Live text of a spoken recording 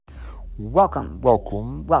Welcome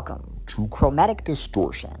to Chromatic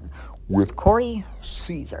Distortion with Corey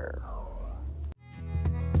Caesar.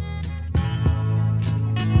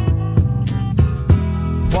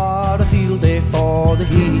 What a field day for the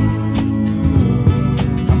heat.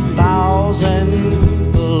 1,000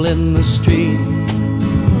 people in the street,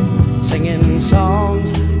 singing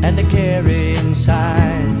songs and a carrying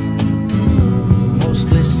signs.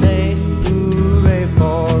 Mostly say hooray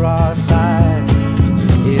for our side.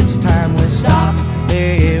 It's time we stop.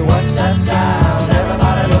 Hey, what's that sound?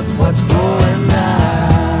 Everybody look what's going down.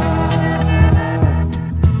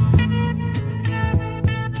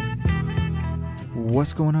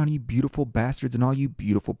 What's going on, you beautiful bastards and all you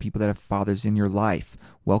beautiful people that have fathers in your life?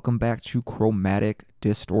 Welcome back to Chromatic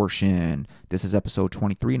Distortion. This is episode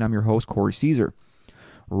 23 and I'm your host, Corey Caesar.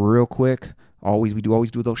 Real quick, we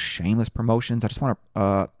always do those shameless promotions. I just want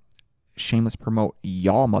to shameless promote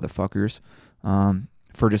y'all motherfuckers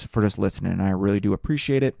for just listening, and I really do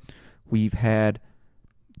appreciate it. We've had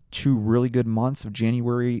 2 really good months of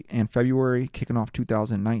January and February kicking off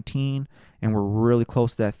 2019, and we're really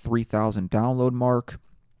close to that 3,000 download mark.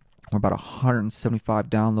 We're about 175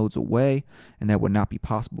 downloads away, and that would not be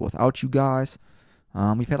possible without you guys.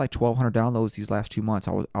 We've had like 1,200 downloads these last 2 months.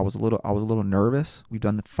 I was a little nervous. We've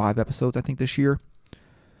done the 5 episodes I think this year,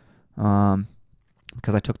 because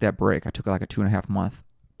I took that break. I took like a 2.5 month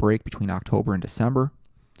break between October and December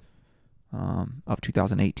of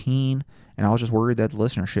 2018, and I was just worried that the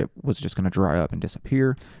listenership was just going to dry up and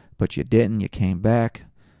disappear, but you didn't. You came back.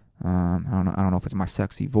 I don't know if it's my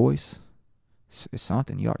sexy voice. It's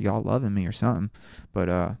something. Y'all loving me or something,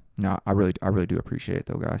 but no, I really do appreciate it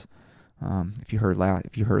though, guys. If you heard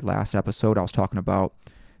last episode, I was talking about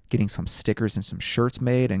getting some stickers and some shirts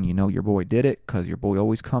made, and you know your boy did it because your boy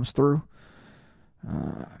always comes through.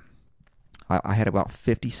 I had about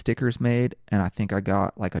 50 stickers made, and I think I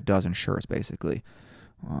got like a dozen shirts basically.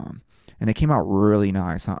 And they came out really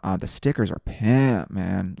nice. The stickers are pimp,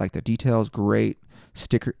 man. Like the details great.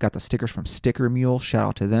 Got the stickers from Sticker Mule. Shout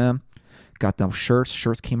out to them. Got them shirts.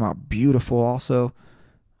 Shirts came out beautiful also.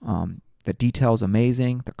 The details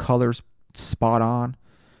amazing. The colors spot on.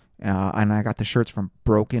 And I got the shirts from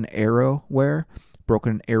Broken Arrow Wear.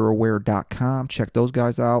 BrokenArrowWear.com. Check those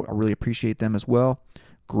guys out. I really appreciate them as well.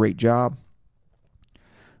 Great job.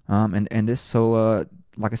 And this, so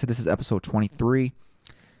like I said, this is episode 23.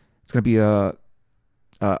 It's gonna be a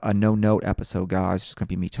no note episode, guys. It's just gonna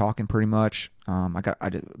be me talking pretty much. I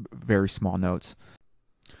did very small notes.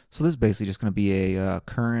 So this is basically just gonna be a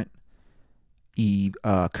current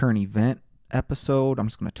event episode. I'm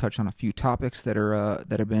just gonna touch on a few topics that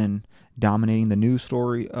have been dominating the news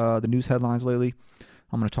story, the news headlines lately.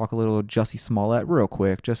 I'm gonna talk a little Jussie Smollett real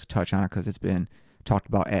quick, just to touch on it because it's been talked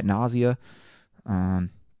about ad nausea.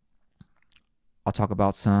 I'll talk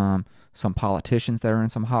about some politicians that are in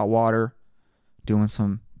some hot water, doing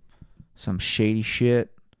some shady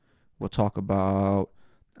shit. We'll talk about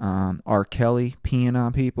R. Kelly peeing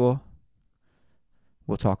on people.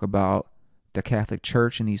 We'll talk about the Catholic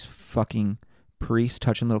Church and these fucking priests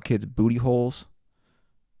touching little kids' booty holes.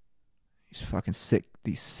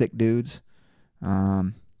 These sick dudes.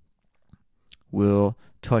 We'll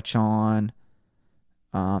touch on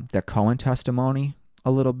the Cohen testimony a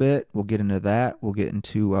little bit. We'll get into that. We'll get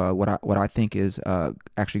into what I think is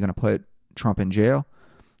actually going to put Trump in jail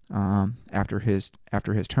after his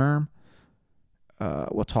term.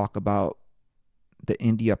 We'll talk about the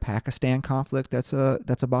India-Pakistan conflict that's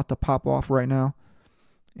about to pop off right now,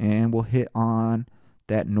 and we'll hit on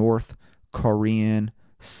that North Korean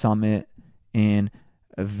summit in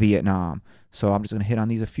Vietnam. So I'm just going to hit on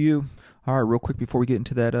these a few. All right, real quick before we get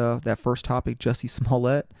into that first topic, Jussie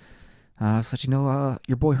Smollett. So that you know,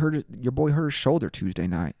 your boy hurt his shoulder Tuesday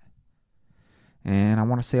night, and I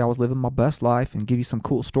want to say I was living my best life and give you some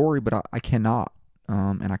cool story, but I cannot,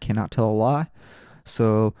 and I cannot tell a lie.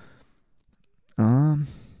 So, I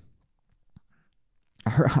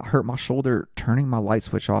hurt my shoulder turning my light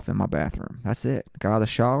switch off in my bathroom. That's it. Got out of the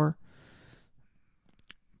shower,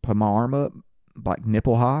 put my arm up, like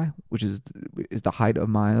nipple high, which is the height of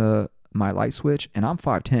my light switch, and I'm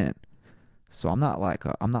 5'10". So I'm not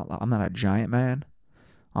a giant man.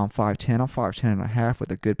 I'm 5'10". I'm 5'10 and a half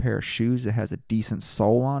with a good pair of shoes that has a decent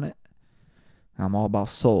sole on it. I'm all about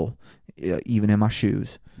sole, even in my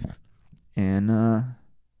shoes. And I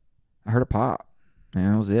heard a pop,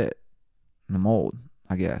 and that was it. And I'm old,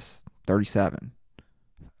 I guess. 37.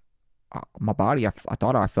 My body, I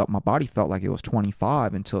thought I felt my body felt like it was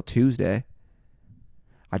 25 until Tuesday.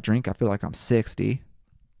 I drink, I feel like I'm 60.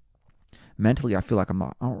 Mentally, I feel like I'm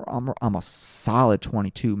a solid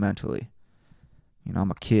 22 mentally. You know,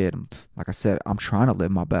 I'm a kid. Like I said, I'm trying to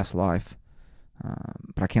live my best life.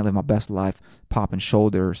 But I can't live my best life popping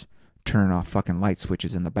shoulders, turning off fucking light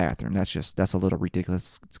switches in the bathroom. That's a little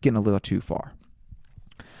ridiculous. It's getting a little too far.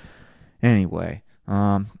 Anyway,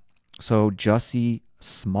 so Jussie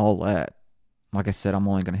Smollett. Like I said, I'm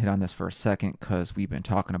only going to hit on this for a second because we've been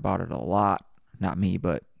talking about it a lot. Not me,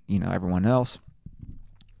 but, you know, everyone else.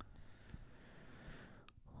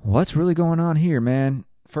 What's really going on here, man?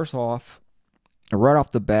 First off, right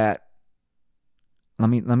off the bat, let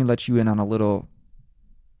me let you in on a little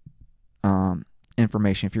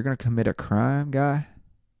information. If you're going to commit a crime, guy,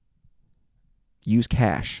 use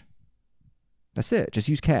cash. That's it. Just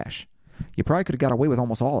use cash. You probably could have got away with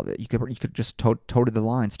almost all of it. You could just toted the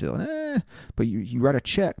line still. But you write a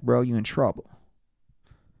check, bro, you in trouble.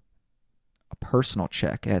 A personal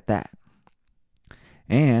check at that.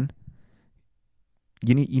 And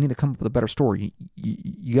you need to come up with a better story.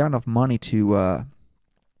 You got enough money to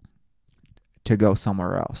go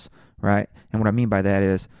somewhere else, right? And what I mean by that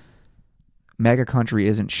is mega country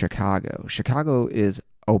isn't Chicago. Chicago is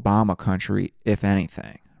Obama country, if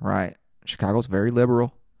anything, right? Chicago's very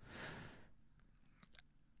liberal.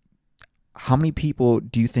 How many people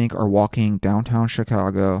do you think are walking downtown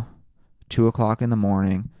Chicago, 2 o'clock in the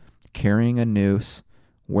morning, carrying a noose,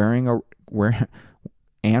 wearing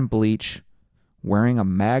and bleach, wearing a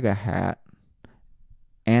MAGA hat,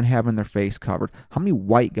 and having their face covered? How many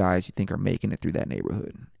white guys you think are making it through that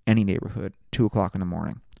neighborhood? Any neighborhood, 2 o'clock in the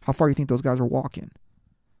morning. How far do you think those guys are walking?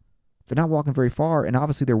 They're not walking very far, and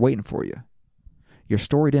obviously they're waiting for you. Your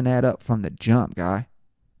story didn't add up from the jump, guy.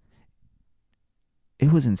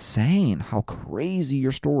 It was insane how crazy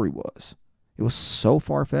your story was. It was so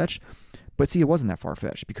far-fetched. But see, it wasn't that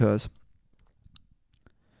far-fetched because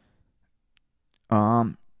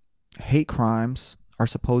hate crimes are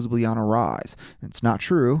supposedly on a rise. It's not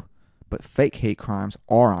true, but fake hate crimes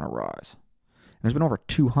are on a rise. And there's been over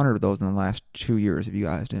 200 of those in the last 2 years, if you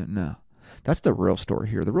guys didn't know. That's the real story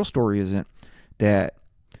here. The real story isn't that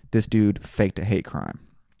this dude faked a hate crime.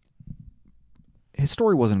 His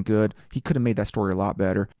story wasn't good. He could have made that story a lot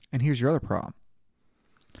better. And here's your other problem.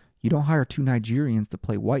 You don't hire 2 Nigerians to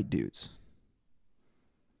play white dudes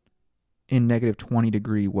in negative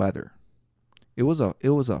 20-degree weather. It was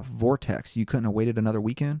a vortex. You couldn't have waited another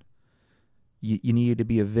weekend. You needed to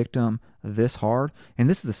be a victim this hard. And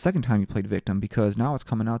this is the second time you played victim because now it's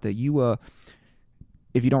coming out that you,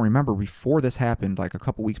 if you don't remember, before this happened, like a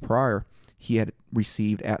couple weeks prior, he had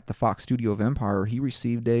received at the Fox studio of Empire, he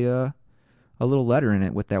received a little letter in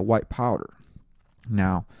it with that white powder.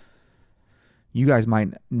 Now, you guys might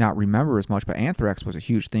not remember as much, but anthrax was a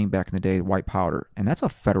huge thing back in the day, white powder. And that's a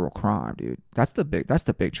federal crime, dude. That's the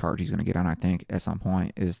big charge he's going to get on, I think, at some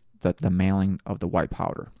point, is the mailing of the white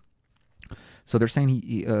powder. So they're saying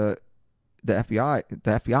the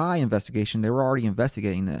FBI investigation, they were already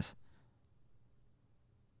investigating this.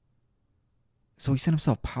 So he sent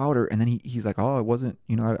himself powder, and then he's like, oh, it wasn't,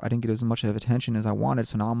 I didn't get as much of attention as I wanted,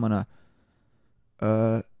 so now I'm going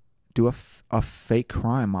to do a fake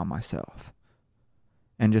crime on myself.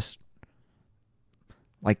 And just,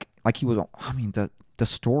 like he was, I mean, the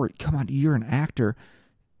story, come on, you're an actor.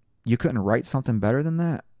 You couldn't write something better than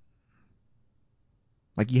that?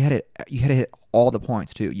 Like, you had to hit all the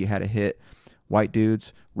points, too. You had to hit white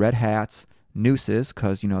dudes, red hats, nooses,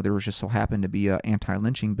 because, there was just so happened to be an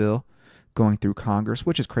anti-lynching bill going through Congress,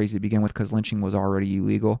 which is crazy to begin with because lynching was already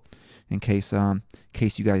illegal. In case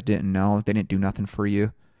you guys didn't know, they didn't do nothing for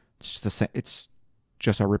you. It's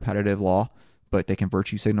just a repetitive law, but they can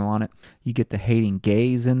virtue signal on it. You get the hating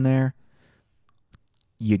gays in there.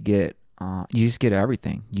 You just get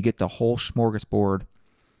everything. You get the whole smorgasbord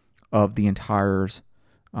of the entires,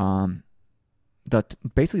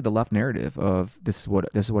 basically the left narrative of this is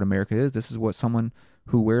what America is. This is what someone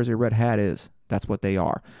who wears a red hat is. That's what they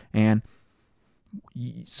are. And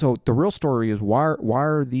so the real story is why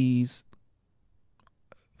are these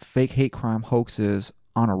fake hate crime hoaxes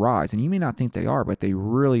on a rise? And you may not think they are, but they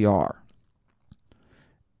really are.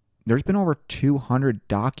 There's been over 200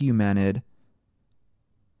 documented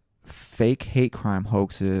fake hate crime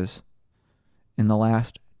hoaxes in the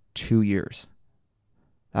last 2 years.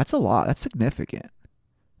 That's a lot. That's significant,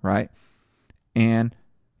 right? And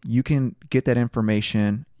you can get that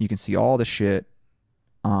information. You can see all the shit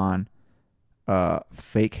on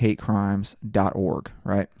fakehatecrimes.org,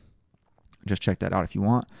 right? Just check that out if you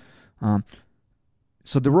want.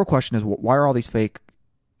 So the real question is, why are all these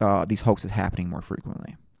these hoaxes happening more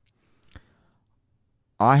frequently?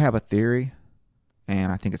 I have a theory,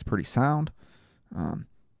 and I think it's pretty sound.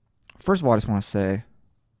 First of all, I just want to say,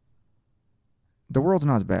 the world's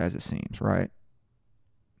not as bad as it seems, right?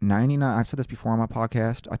 99, I've said this before on my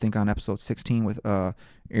podcast, I think on episode 16 with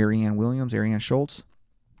Ariane Schultz.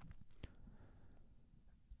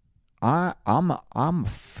 I'm a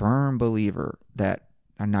firm believer that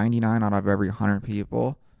 99 out of every 100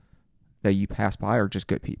 people that you pass by are just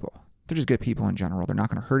good people. They're just good people in general. They're not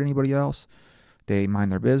going to hurt anybody else. They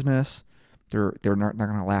mind their business. They're not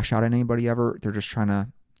going to lash out at anybody ever. They're just trying to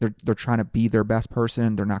they're trying to be their best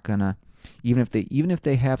person. They're not going to, even if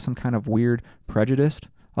they have some kind of weird prejudice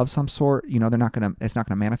of some sort, it's not going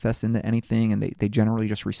to manifest into anything, and they generally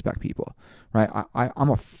just respect people, right? I'm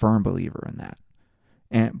a firm believer in that.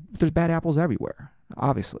 And there's bad apples everywhere,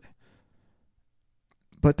 obviously.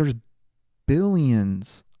 But there's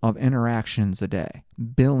billions of interactions a day.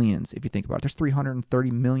 Billions, if you think about it. There's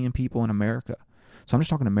 330 million people in America. So I'm just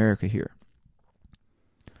talking America here.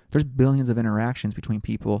 There's billions of interactions between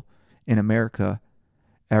people in America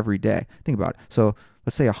every day. Think about it. So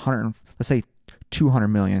let's say 200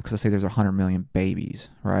 million, because let's say there's 100 million babies,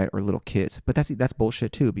 right, or little kids. But that's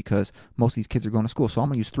bullshit too, because most of these kids are going to school. So I'm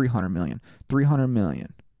going to use 300 million. 300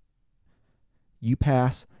 million. You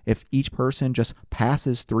pass, if each person just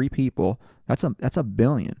passes 3 people, that's a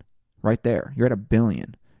billion right there. You're at a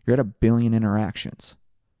billion. You're at a billion interactions.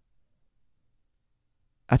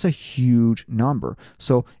 That's a huge number.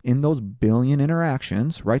 So in those billion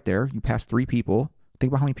interactions right there, you pass 3 people. Think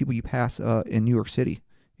about how many people you pass in New York City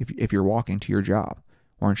if you're walking to your job,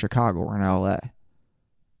 or in Chicago, or in LA,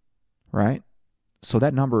 right? So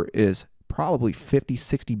that number is probably 50,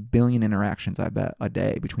 60 billion interactions, I bet, a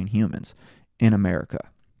day between humans in America.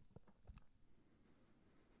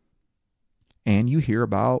 And you hear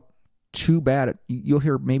about you'll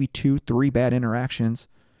hear maybe 2-3 bad interactions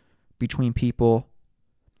between people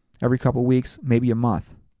every couple weeks, maybe a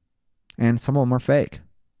month. And some of them are fake.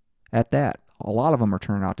 At that, a lot of them are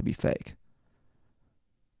turning out to be fake.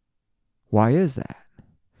 Why is that?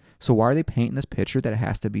 So why are they painting this picture that it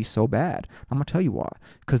has to be so bad? I'm going to tell you why.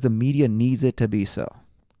 Because the media needs it to be so.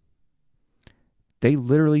 They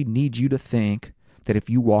literally need you to think that if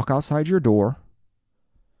you walk outside your door,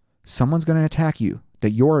 someone's going to attack you,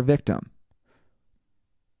 that you're a victim.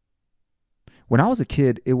 When I was a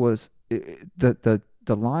kid, the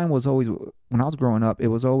line was always, when I was growing up, it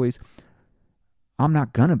was always, I'm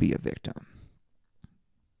not going to be a victim.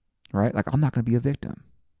 Right? Like, I'm not going to be a victim.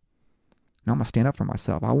 Now I'm going to stand up for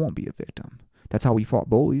myself. I won't be a victim. That's how we fought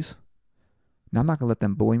bullies. Now I'm not going to let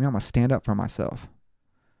them bully me. I'm going to stand up for myself.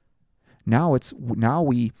 Now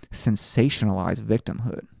we sensationalize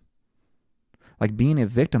victimhood. Like, being a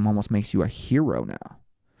victim almost makes you a hero now.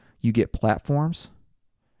 You get platforms.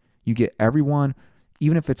 You get everyone,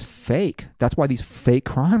 even if it's fake. That's why these fake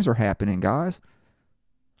crimes are happening, guys.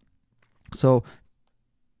 So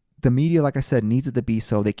the media, like I said, needs it to be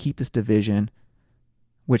so. They keep this division,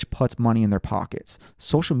 which puts money in their pockets.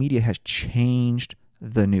 Social media has changed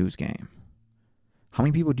the news game. How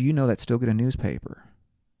many people do you know that still get a newspaper?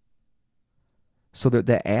 So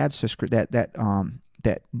the ad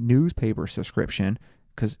that newspaper subscription,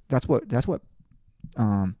 because that's what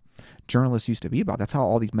journalists used to be about. That's how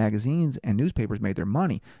all these magazines and newspapers made their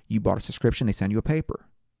money. You bought a subscription, they send you a paper.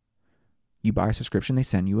 You buy a subscription, they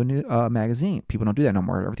send you a new magazine. People don't do that no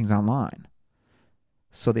more. Everything's online.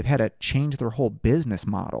 So they've had to change their whole business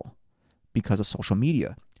model because of social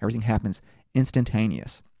media. Everything happens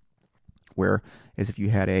instantaneous. Whereas if you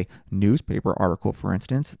had a newspaper article, for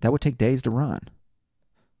instance, that would take days to run.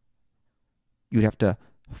 You'd have to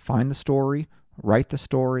find the story, write the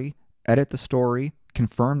story, edit the story,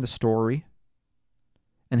 confirm the story,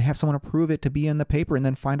 and have someone approve it to be in the paper, and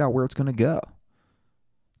then find out where it's going to go.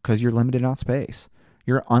 Because you're limited on space.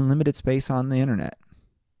 You're unlimited space on the internet.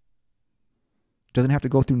 Doesn't have to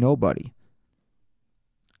go through nobody.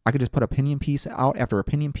 I could just put opinion piece out after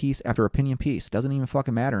opinion piece after opinion piece. Doesn't even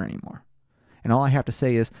fucking matter anymore. And all I have to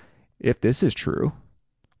say is, if this is true,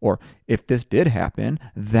 or if this did happen,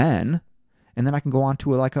 then, and then I can go on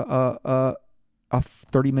to a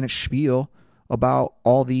 30-minute spiel about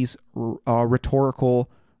all these rhetorical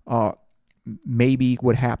maybe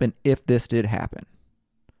would happen if this did happen.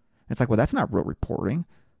 It's like, well, that's not real reporting.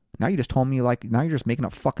 Now you just told me, now you're just making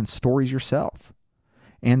up fucking stories yourself.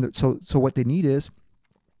 And so what they need is,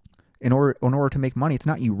 in order to make money, it's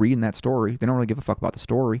not you reading that story. They don't really give a fuck about the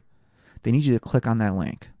story. They need you to click on that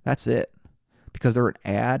link. That's it. Because they're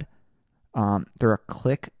they're a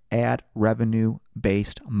click ad revenue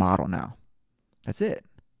based model now. That's it.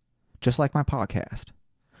 Just like my podcast.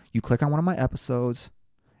 You click on one of my episodes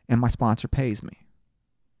and my sponsor pays me.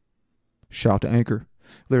 Shout out to Anchor.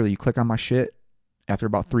 Literally, you click on my shit, after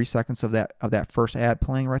about 3 seconds of that first ad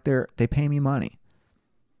playing right there, they pay me money.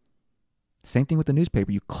 Same thing with the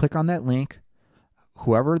newspaper. You click on that link.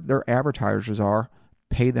 whoever their advertisers are,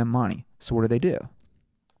 pay them money. So what do?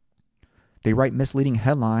 They write misleading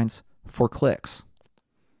headlines for clicks.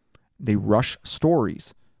 They rush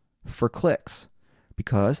stories for clicks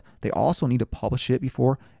because they also need to publish it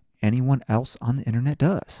before anyone else on the internet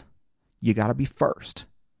does. You got to be first.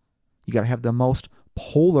 You got to have the most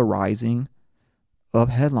polarizing of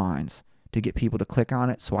headlines to get people to click on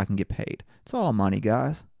it so I can get paid. It's all money,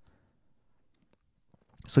 guys.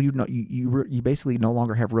 So you basically no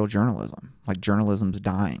longer have real journalism. Like, journalism's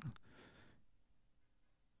dying.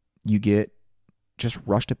 You get just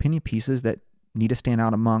rushed opinion pieces that need to stand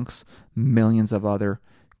out amongst millions of other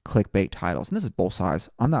clickbait titles. And this is both sides.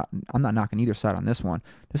 I'm not knocking either side on this one.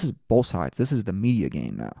 This is both sides. This is the media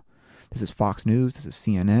game now. This is Fox News. This is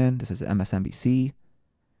CNN. This is MSNBC.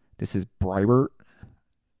 This is Breitbart.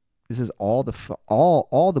 This is all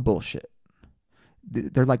the bullshit.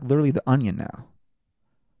 They're like literally the Onion now,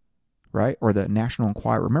 right? Or the National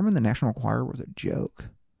Enquirer. Remember when the National Enquirer was a joke?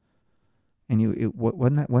 And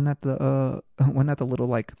wasn't that the little,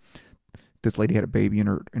 like, this lady had a baby in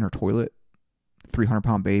her toilet,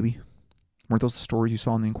 300-pound baby? Weren't those the stories you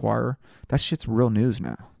saw in the Enquirer? That shit's real news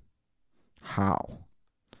now. How?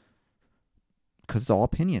 Because it's all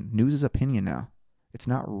opinion. News is opinion now. It's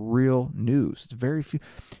not real news. It's very few.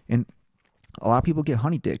 And a lot of people get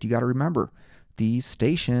honey-dicked. You got to remember, these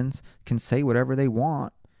stations can say whatever they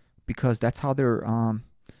want because that's how they're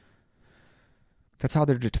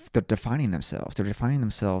defining themselves. They're defining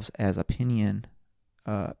themselves as opinionated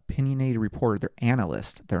reporter. They're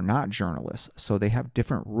analysts. They're not journalists. So they have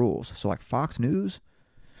different rules. So like Fox News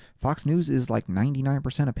is like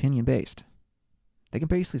 99% opinion based. They can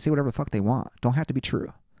basically say whatever the fuck they want. Don't have to be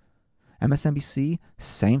true. MSNBC,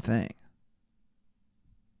 same thing.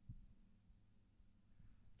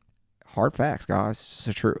 Hard facts, guys. It's just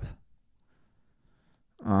the truth.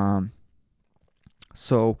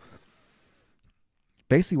 So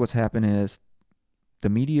basically what's happened is the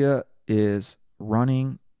media is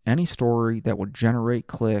running any story that will generate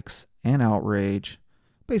clicks and outrage,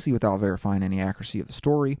 basically without verifying any accuracy of the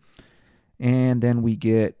story. And then we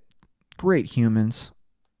get great humans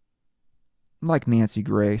like Nancy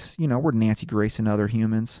Grace. You know, we're Nancy Grace and other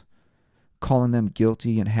humans, calling them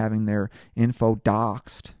guilty and having their info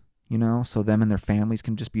doxed, you know, so them and their families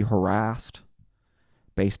can just be harassed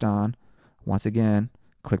based on, once again,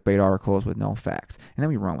 clickbait articles with no facts. And then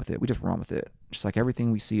we run with it. We just run with it. Just like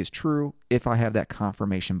everything we see is true if I have that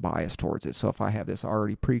confirmation bias towards it. So if I have this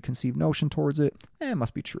already preconceived notion towards it, it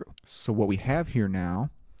must be true. So what we have here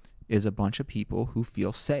now is a bunch of people who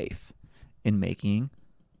feel safe in making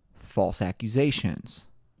false accusations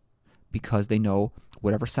because they know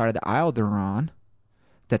whatever side of the aisle they're on,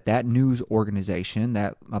 that news organization,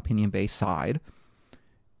 that opinion-based side,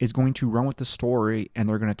 is going to run with the story, and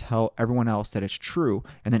they're going to tell everyone else that it's true.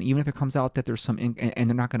 And then even if it comes out that there's some, and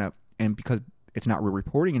they're not going to, and because it's not real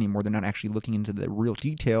reporting anymore, they're not actually looking into the real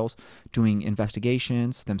details, doing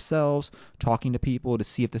investigations themselves, talking to people to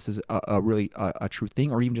see if this is really a true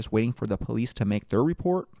thing, or even just waiting for the police to make their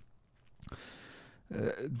report.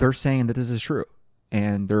 They're saying that this is true,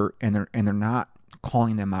 and they're not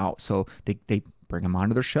calling them out. So they bring them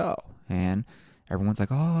onto their show, and everyone's like,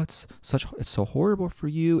 "Oh, it's so horrible for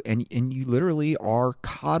you," and you literally are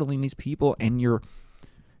coddling these people, and you're,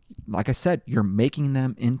 like I said, you're making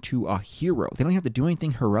them into a hero. They don't have to do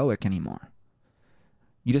anything heroic anymore.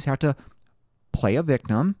 You just have to play a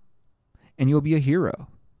victim, and you'll be a hero.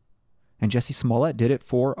 And Jussie Smollett did it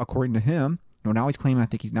for, according to him, now he's claiming,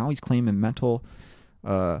 he's claiming mental,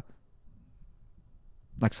 like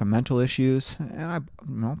some mental issues. And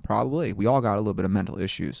probably we all got a little bit of mental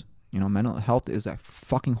issues. Mental health is a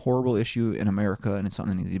fucking horrible issue in America, and it's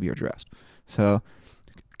something that needs to be addressed. So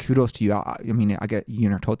kudos to you. I get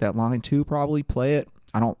you told that line too. Probably play it.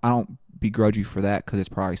 I don't begrudge you for that because there's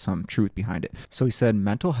probably some truth behind it. So he said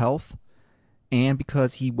mental health, and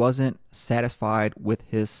because he wasn't satisfied with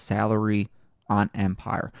his salary on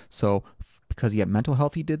Empire. So because he had mental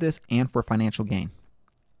health, he did this, and for financial gain.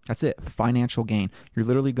 That's it. Financial gain. You're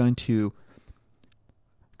literally going to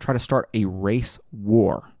try to start a race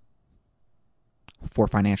war for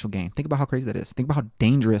financial gain. Think about how crazy that is. Think about how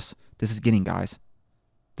dangerous this is getting, guys.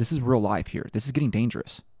 This is real life here. This is getting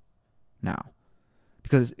dangerous now.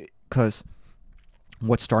 Because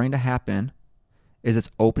what's starting to happen is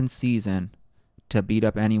it's open season to beat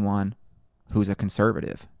up anyone who's a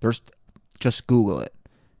conservative. Just Google it.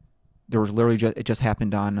 There was literally it just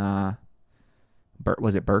happened on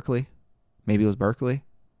was it Berkeley? Maybe it was Berkeley.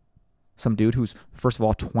 Some dude who's, first of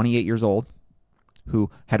all, 28 years old,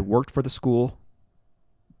 who had worked for the school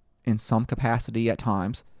in some capacity at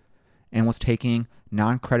times and was taking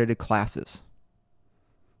non-credited classes.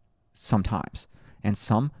 sometimes. And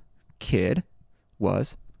some kid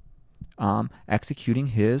was executing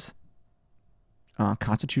his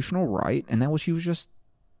constitutional right, and that was he was just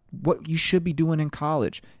what you should be doing in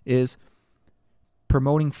college is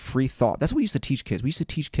promoting free thought. That's what we used to teach kids. We used to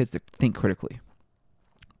teach kids to think critically.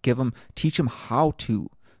 Teach them how to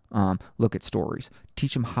look at stories.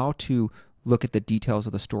 Teach them how to look at the details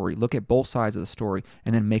of the story. Look at both sides of the story,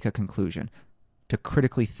 and then make a conclusion. To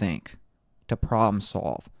critically think, to problem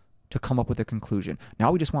solve, to come up with a conclusion.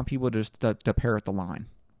 Now we just want people to just to parrot the line.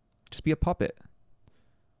 Just be a puppet.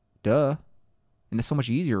 Duh. And it's so much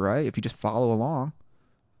easier, right? If you just follow along.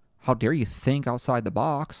 How dare you think outside the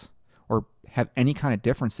box or have any kind of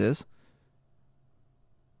differences?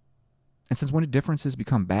 And since when did differences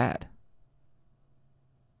become bad?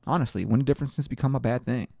 Honestly, when did differences become a bad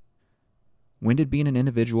thing? When did being an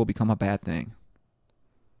individual become a bad thing?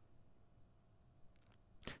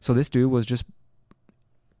 So this dude was just,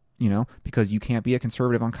 because you can't be a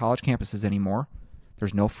conservative on college campuses anymore.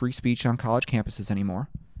 There's no free speech on college campuses anymore,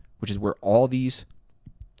 which is where all these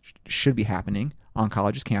should be happening on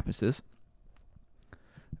colleges' campuses.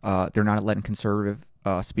 They're not letting conservative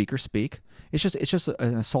speakers speak. It's just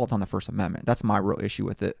an assault on the First Amendment. That's my real issue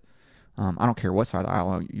with it. I don't care what side of the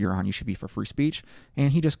aisle you're on. You should be for free speech.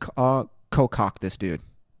 And he just co-cocked this dude,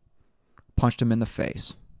 punched him in the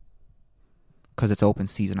face. Because it's open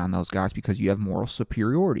season on those guys, because you have moral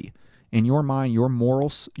superiority. In your mind, you're more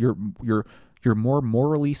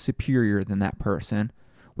morally superior than that person,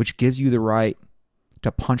 which gives you the right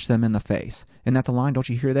to punch them in the face. Isn't that the line? Don't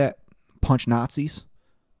you hear that? Punch Nazis.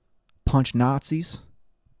 Punch Nazis.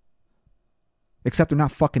 Except they're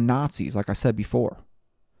not fucking Nazis, like I said before.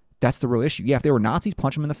 That's the real issue. Yeah, if they were Nazis,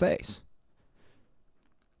 punch them in the face.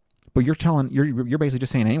 But you're basically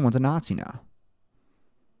just saying anyone's a Nazi now.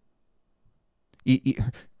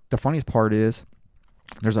 The funniest part is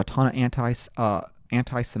there's a ton of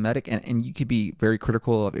anti-Semitic, and you could be very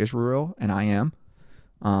critical of Israel, and I am,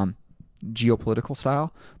 geopolitical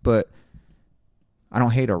style, but I don't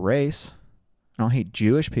hate a race. I don't hate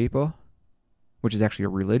Jewish people, which is actually a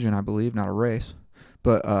religion, I believe, not a race.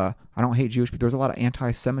 But I don't hate Jewish people. There's a lot of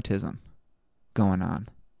anti-Semitism going on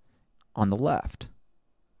the left.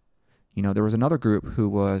 There was another group who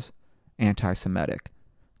was anti-Semitic,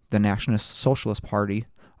 the Nationalist Socialist Party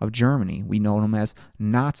of Germany. We know them as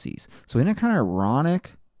Nazis. So isn't it kind of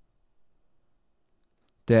ironic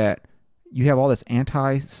that you have all this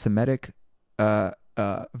anti-Semitic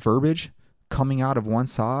verbiage coming out of one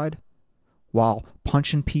side while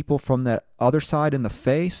punching people from the other side in the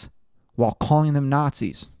face while calling them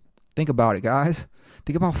Nazis? Think about it, guys.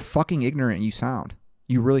 Think about how fucking ignorant you sound.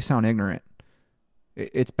 You really sound ignorant.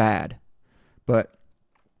 It's bad. But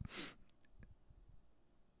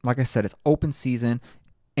like I said, it's open season,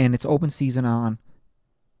 and it's open season on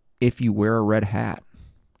if you wear a red hat.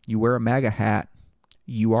 You wear a MAGA hat,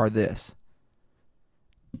 you are this.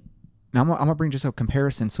 Now I'm going to bring just a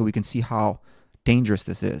comparison so we can see how dangerous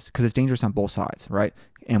this is, because it's dangerous on both sides, right?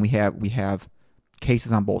 And we have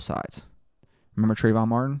cases on both sides. Remember Trayvon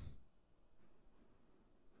Martin?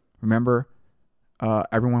 Remember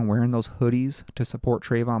everyone wearing those hoodies to support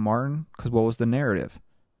Trayvon Martin? Because what was the narrative?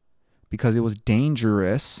 Because it was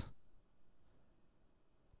dangerous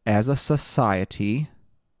as a society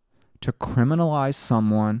to criminalize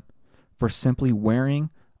someone for simply wearing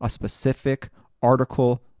a specific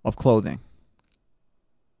article of clothing.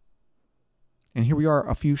 And here we are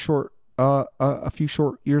a few short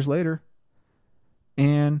years later,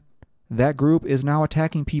 and that group is now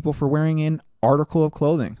attacking people for wearing an article of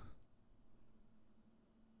clothing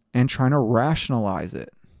and trying to rationalize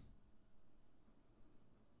it.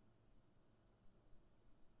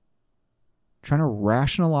 Trying to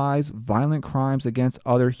rationalize violent crimes against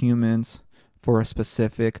other humans for a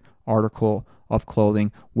specific article of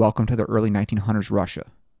clothing. Welcome to the early 1900s Russia.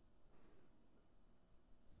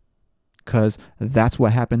 Because that's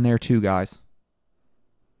what happened there too, guys.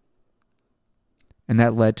 And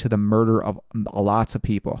that led to the murder of lots of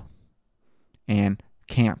people and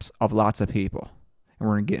camps of lots of people. And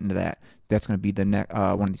we're going to get into that. That's going to be the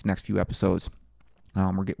one of these next few episodes. We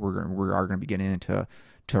are going to be getting into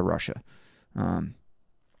Russia.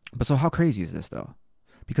 But so how crazy is this though?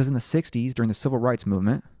 Because in the 60s, during the Civil Rights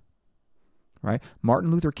Movement, right,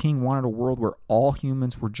 Martin Luther King wanted a world where all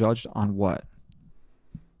humans were judged on what?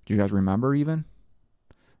 Do you guys remember even?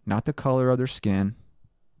 Not the color of their skin,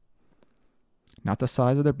 not the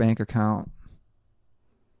size of their bank account,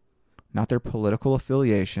 not their political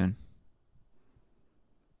affiliation,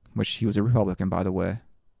 which he was a Republican, by the way,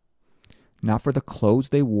 not for the clothes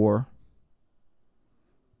they wore,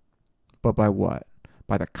 but by what?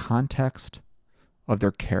 By the context of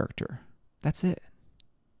their character. That's it.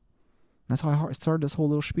 That's how I started this whole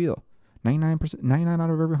little spiel. 99 out of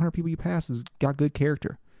every 100 people you pass has got good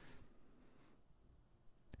character.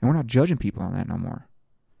 And we're not judging people on that no more.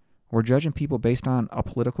 We're judging people based on a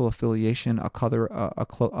political affiliation, a color,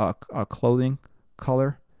 a clothing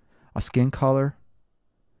color, a skin color,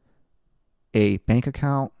 a bank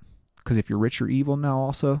account. Because if you're rich, you're evil now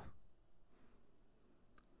also.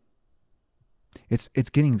 It's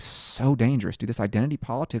getting so dangerous, dude. This identity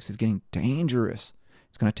politics is getting dangerous.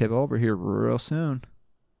 It's going to tip over here real soon.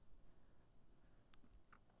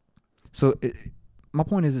 So my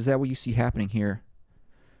point is that what you see happening here?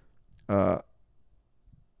 As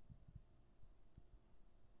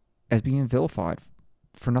being vilified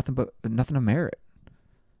for nothing of merit.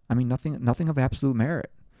 I mean, nothing of absolute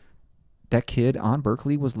merit. That kid on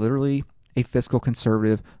Berkeley was literally a fiscal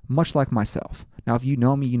conservative, much like myself. Now, if you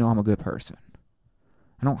know me, you know I'm a good person.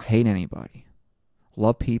 I don't hate anybody.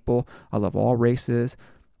 Love people. I love all races.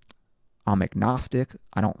 I'm agnostic.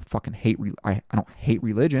 I don't fucking hate. I don't hate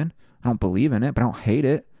religion. I don't believe in it, but I don't hate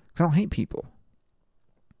it because I don't hate people.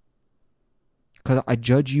 Because I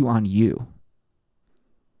judge you on you.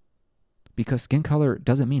 Because skin color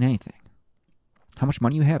doesn't mean anything. How much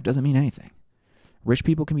money you have doesn't mean anything. Rich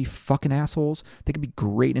people can be fucking assholes. They can be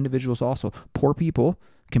great individuals also. Poor people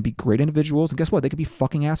can be great individuals. And guess what? They can be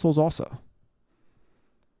fucking assholes also.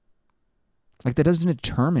 Like, that doesn't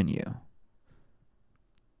determine you.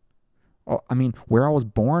 I mean, where I was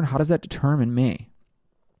born, how does that determine me?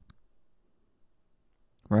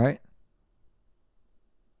 Right?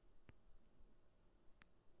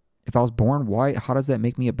 If I was born white, how does that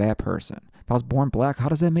make me a bad person? If I was born black, how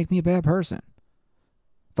does that make me a bad person?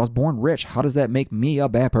 If I was born rich, how does that make me a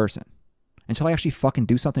bad person? Until I actually fucking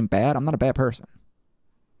do something bad, I'm not a bad person.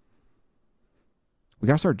 We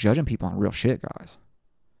gotta start judging people on real shit, guys.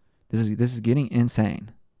 This is getting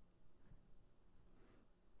insane.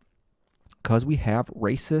 Because we have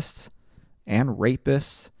racists and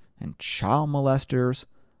rapists and child molesters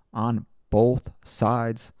on both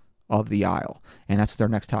sides of the aisle. And that's our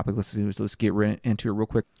next topic. Let's get into it real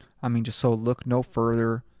quick. I mean, just so look no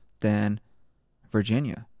further than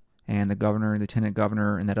Virginia and the governor, the lieutenant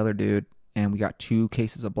governor, and that other dude. And we got 2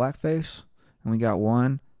 cases of blackface, and we got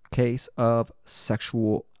 1 case of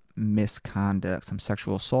sexual misconduct, some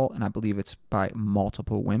sexual assault, and I believe it's by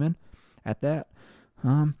multiple women at that.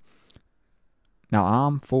 Now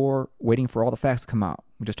I'm for waiting for all the facts to come out.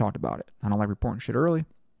 We just talked about it. I don't like reporting shit early.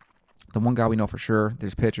 The one guy we know for sure,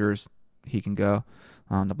 there's pictures, he can go.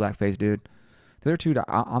 The blackface dude. The other 2,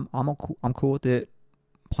 I'm cool with it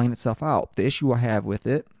playing itself out. The issue I have with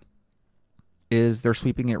it is they're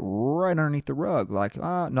sweeping it right underneath the rug, like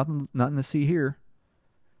nothing to see here,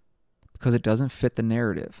 because it doesn't fit the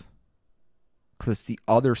narrative. Because it's the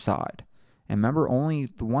other side. And remember, only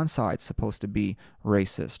the one side's supposed to be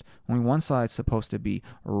racist. Only one side's supposed to be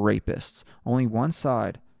rapists. Only one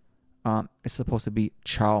side is supposed to be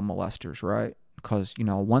child molesters, right? Because,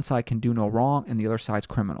 one side can do no wrong and the other side's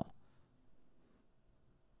criminal.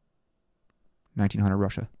 1900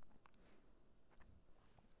 Russia.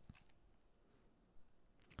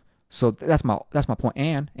 So that's my point.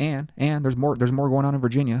 And there's more going on in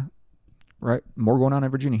Virginia, right? More going on in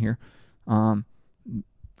Virginia here.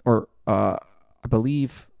 I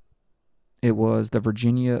believe it was the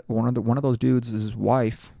Virginia, one of those dudes, his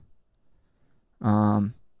wife,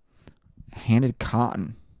 handed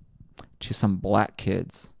cotton to some black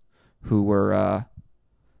kids who were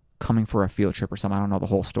coming for a field trip or something. I don't know the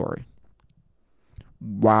whole story.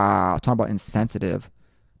 Wow, talking about insensitive.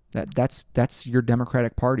 That's your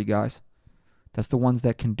Democratic Party, guys. That's the ones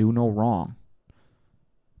that can do no wrong.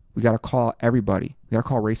 We got to call everybody. We got to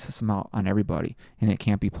call racism out on everybody. And it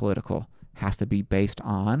can't be political. It has to be based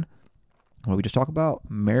on what we just talked about,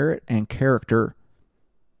 merit and character,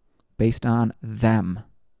 based on them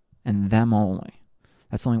and them only.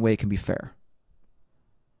 That's the only way it can be fair.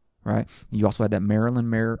 Right? You also had that Maryland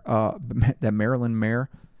mayor,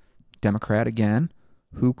 Democrat again,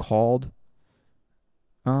 who called,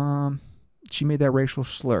 she made that racial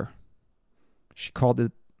slur. She called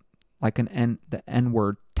it like the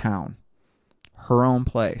N-word town. Her own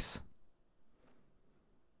place.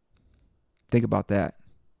 Think about that.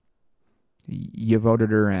 You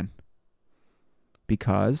voted her in.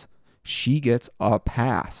 Because she gets a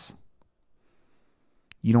pass.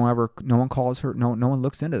 No one calls her, no one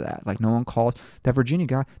looks into that. Like, no one calls that Virginia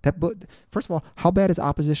guy, first of all, how bad is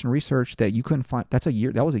opposition research that you couldn't find, that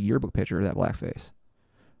was a yearbook picture of that blackface.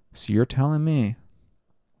 So you're telling me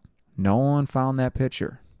no one found that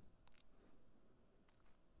picture?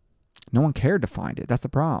 No one cared to find it. That's the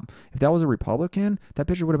problem. If that was a Republican, that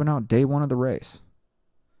picture would have been out day one of the race.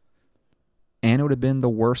 And it would have been the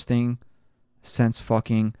worst thing since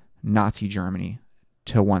fucking Nazi Germany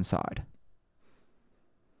to one side.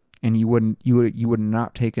 And you would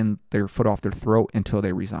not taken their foot off their throat until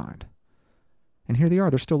they resigned. And here they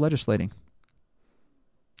are. They're still legislating.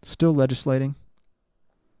 Still legislating.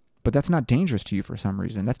 But that's not dangerous to you for some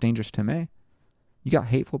reason. That's dangerous to me. You got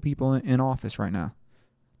hateful people in office right now.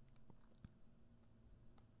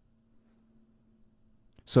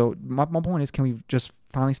 So my point is, can we just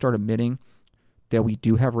finally start admitting that we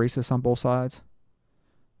do have racists on both sides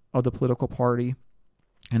of the political party,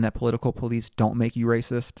 and that political police don't make you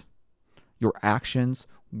racist? Your actions,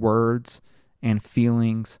 words, and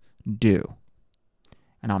feelings do.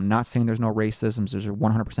 And I'm not saying there's no racism. There's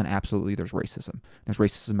 100% absolutely there's racism. There's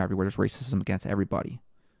racism everywhere. There's racism against everybody.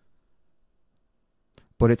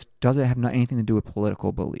 But it doesn't have anything to do with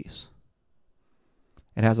political beliefs.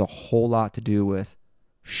 It has a whole lot to do with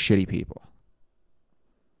shitty people.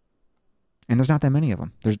 And there's not that many of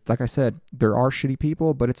them. There's, like I said, there are shitty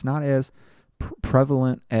people, but it's not as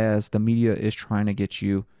prevalent as the media is trying to get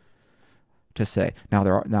you to say.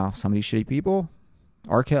 Now some of these shitty people,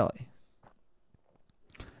 R. Kelly.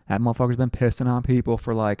 That motherfucker's been pissing on people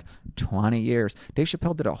for like 20 years. Dave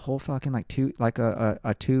Chappelle did a whole fucking two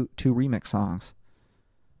remix songs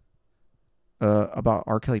about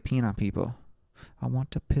R. Kelly peeing on people. I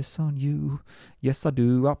want to piss on you. Yes, I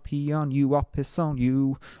do. I'll pee on you. I'll piss on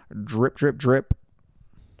you. Drip, drip, drip.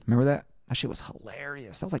 Remember that? That shit was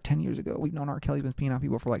hilarious. That was like 10 years ago. We've known R. Kelly been peeing on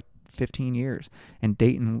people for like 15 years and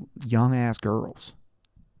dating young ass girls.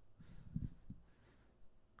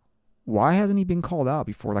 Why hasn't he been called out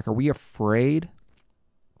before? Like, are we afraid?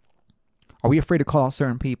 Are we afraid to call out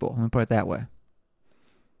certain people? Let me put it that way.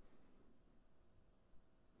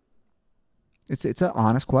 It's an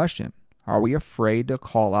honest question. Are we afraid to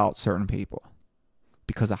call out certain people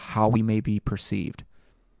because of how we may be perceived?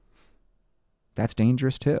 That's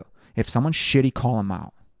dangerous too. If someone's shitty, call them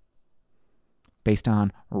out based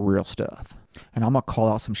on real stuff. And I'm going to call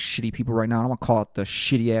out some shitty people right now. I'm going to call out the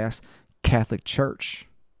shitty ass Catholic Church.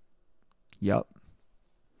 Yup.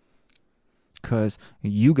 Because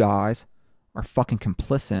you guys are fucking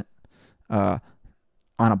complicit on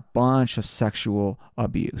a bunch of sexual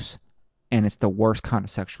abuse. And it's the worst kind of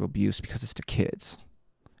sexual abuse because it's to kids.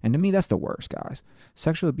 And to me, that's the worst, guys.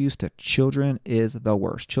 Sexual abuse to children is the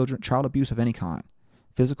worst. Child abuse of any kind.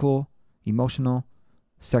 Physical, emotional,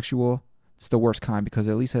 sexual. It's the worst kind because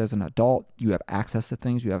at least as an adult, you have access to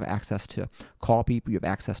things. You have access to call people. You have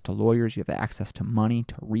access to lawyers. You have access to money,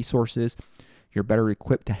 to resources. You're better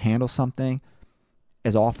equipped to handle something.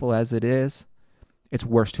 As awful as it is, it's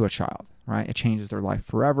worse to a child, right? It changes their life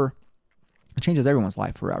forever. It changes everyone's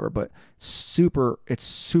life forever, but it's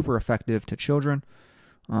super effective to children.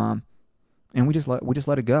 And we just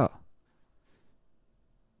let it go.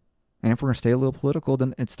 And if we're gonna stay a little political,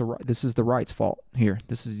 then this is the right's fault here.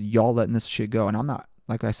 This is y'all letting this shit go. And I'm not,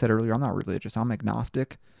 like I said earlier, I'm not religious. I'm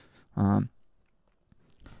agnostic. I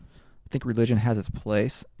think religion has its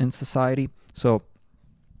place in society. So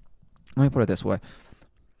let me put it this way.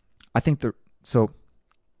 I think the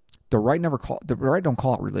right don't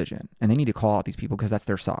call out religion, and they need to call out these people because that's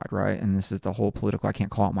their side, right? And this is the whole political. I can't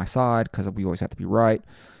call out my side because we always have to be right.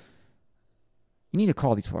 You need to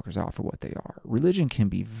call these fuckers out for what they are. Religion can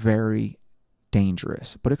be very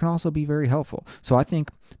dangerous, but it can also be very helpful. So I think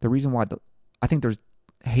the reason why I think there's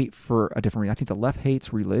hate for a different reason. I think the left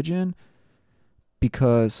hates religion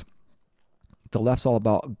because the left's all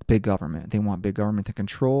about big government. They want big government to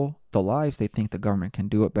control the lives. They think the government can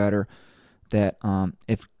do it better. That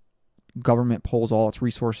if government pulls all its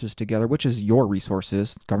resources together, which is your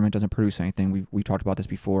resources, government doesn't produce anything. We talked about this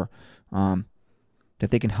before. That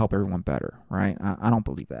they can help everyone better, right? I don't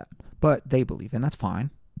believe that, but they believe, and that's fine.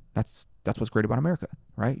 That's what's great about America,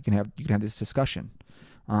 right? You can have this discussion.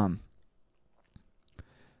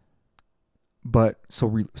 But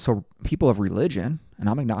so people of religion, and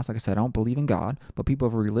I'm agnostic, like I said, I don't believe in God, but people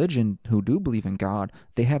of religion who do believe in God,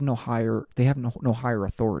 they have no higher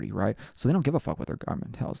authority, right? So they don't give a fuck what their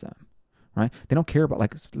government tells them, right? They don't care about,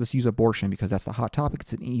 like, let's use abortion because that's the hot topic.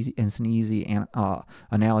 It's an easy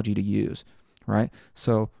analogy to use, right?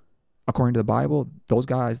 So according to the Bible, those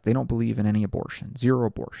guys, they don't believe in any abortion, zero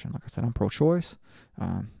abortion. Like I said, I'm pro-choice.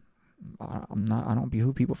 I don't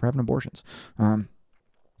behoove people for having abortions.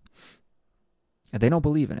 They don't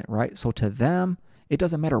believe in it, right? So to them, it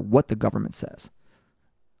doesn't matter what the government says.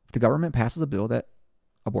 If the government passes a bill that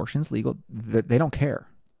abortion is legal, they don't care,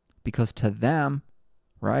 because to them,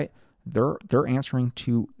 right, they're answering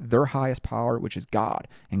to their highest power, which is God,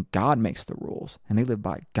 and God makes the rules, and they live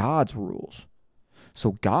by God's rules.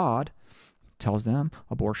 So God tells them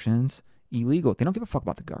abortion's illegal. They don't give a fuck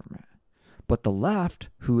about the government. But the left,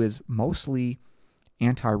 who is mostly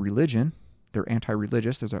anti-religion, they're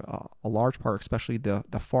anti-religious. There's a large part, especially the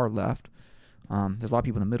far left. There's a lot of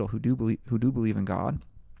people in the middle who do believe in God,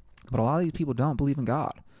 but a lot of these people don't believe in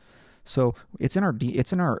God. So it's in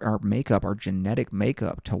our makeup, our genetic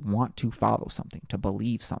makeup, to want to follow something, to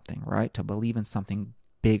believe something, right? To believe in something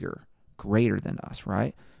bigger, greater than us,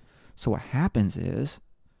 right? So what happens is,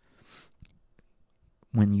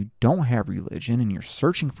 when you don't have religion and you're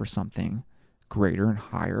searching for something greater and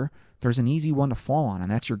higher, there's an easy one to fall on, and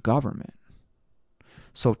that's your government.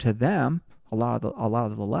 So to them, a lot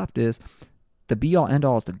of the left is the be all end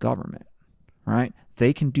all is the government, right?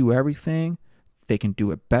 They can do everything. They can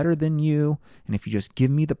do it better than you. And if you just give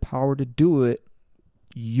me the power to do it,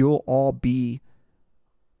 you'll all be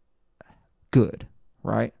good,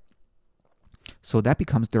 right? So that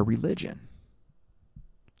becomes their religion.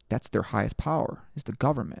 That's their highest power, is the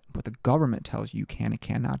government. What the government tells you can and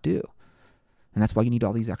cannot do. And that's why you need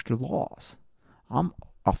all these extra laws. I'm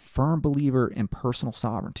a firm believer in personal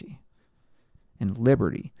sovereignty, in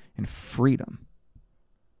liberty, in freedom.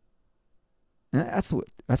 And that's what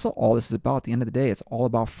all this is about. At the end of the day, it's all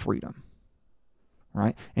about freedom,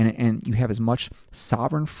 right? And you have as much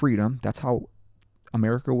sovereign freedom. That's how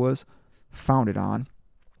America was founded on,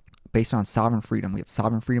 based on sovereign freedom. We had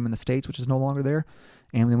sovereign freedom in the states, which is no longer there.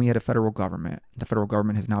 And then we had a federal government. The federal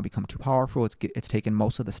government has now become too powerful. It's taken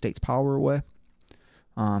most of the state's power away.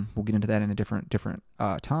 We'll get into that in a different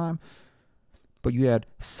time. But you had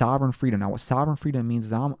sovereign freedom. Now, what sovereign freedom means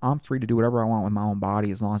is I'm free to do whatever I want with my own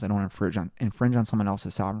body, as long as I don't infringe on someone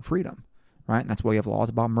else's sovereign freedom, right? And that's why you have laws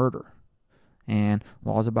about murder and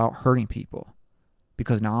laws about hurting people,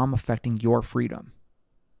 because now I'm affecting your freedom.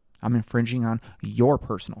 I'm infringing on your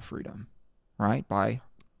personal freedom, right? By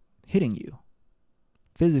hitting you,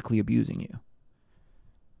 physically abusing you.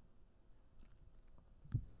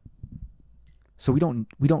 So we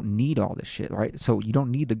don't need all this shit, right? So you don't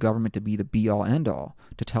need the government to be the be all end all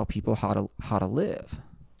to tell people how to live.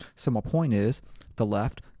 So my point is, the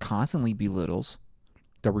left constantly belittles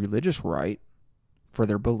the religious right for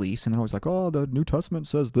their beliefs, and they're always like, "Oh, the New Testament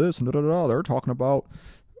says this," and da da da. They're talking about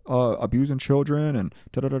abusing children and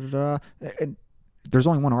da da da da. And there's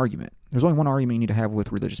only one argument. There's only one argument you need to have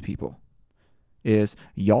with religious people: is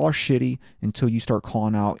y'all are shitty until you start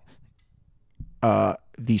calling out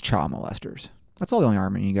these child molesters. That's the only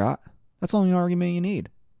argument you got. That's the only argument you need.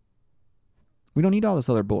 We don't need all this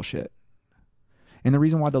other bullshit. And the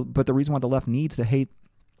reason why the left needs to hate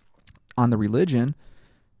on the religion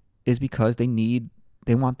is because they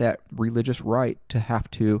want that religious right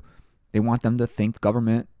they want them to think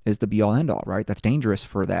government is the be all end all, right? That's dangerous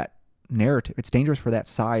for that narrative. It's dangerous for that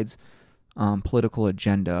side's political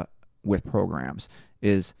agenda with programs,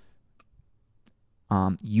 is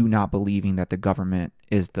you not believing that the government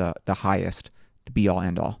is the highest, the be all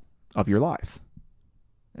end all of your life.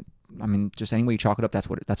 I mean, just any way you chalk it up, that's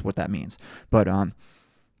what that means. But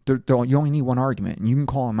you only need one argument, and you can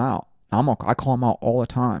call them out. I call them out all the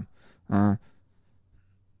time.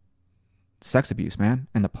 Sex abuse, man,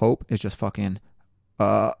 and the Pope is just fucking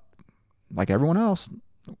like everyone else.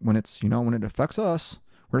 When it affects us,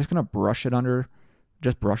 we're just gonna brush it under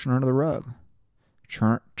the rug.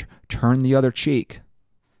 Turn the other cheek,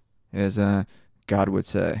 as God would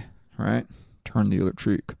say, right? Turn the other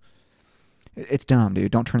cheek. It's dumb,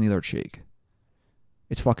 dude. Don't turn the other cheek.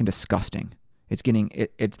 It's fucking disgusting. It's getting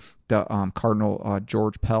the Cardinal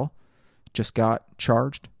George Pell just got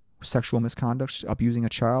charged with sexual misconduct, abusing a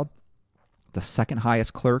child. The second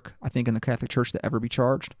highest clerk, I think, in the Catholic Church to ever be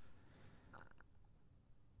charged.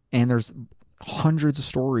 And there's hundreds of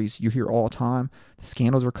stories you hear all the time. The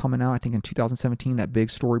scandals are coming out. I think in 2017, that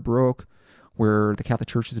big story broke where the Catholic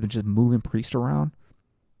Church has been just moving priests around.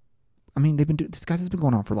 I mean, this has been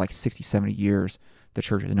going on for like 60, 70 years. The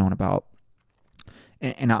church has known about.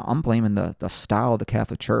 And I'm blaming the style of the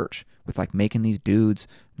Catholic Church with like making these dudes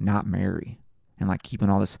not marry and like keeping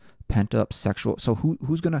all this pent up sexual. So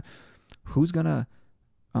who's gonna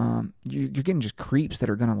you're getting just creeps that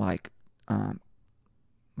are gonna like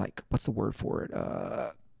what's the word for it?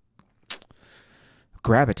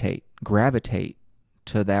 Gravitate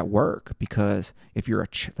to that work, because if you're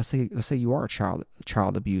let's say you are a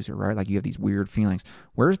child abuser, right? Like you have these weird feelings.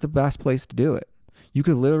 Where's the best place to do it? You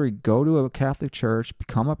could literally go to a Catholic church,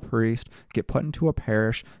 become a priest, get put into a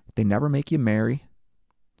parish. They never make you marry,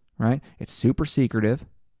 right? It's super secretive.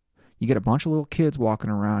 You get a bunch of little kids walking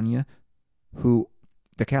around you who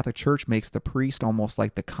the Catholic Church makes the priest almost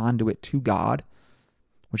like the conduit to God,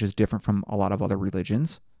 which is different from a lot of other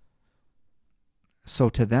religions. So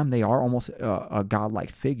to them, they are almost a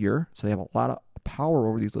godlike figure. So they have a lot of power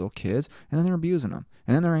over these little kids, and then they're abusing them,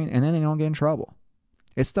 and then they don't get in trouble.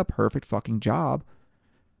 It's the perfect fucking job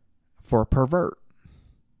for a pervert.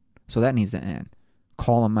 So that needs to end.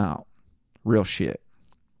 Call them out. Real shit.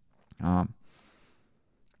 So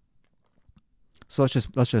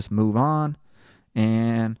let's just move on,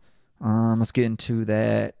 and let's get into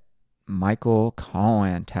that Michael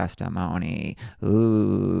Cohen testimony.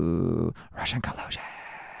 Ooh, Russian collusion.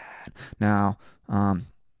 Now,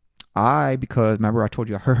 because remember I told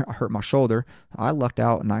you I hurt my shoulder, I lucked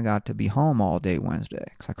out and I got to be home all day Wednesday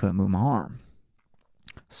because I couldn't move my arm.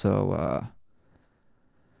 So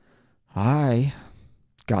I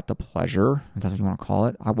got the pleasure, if that's what you want to call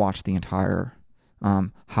it. I watched the entire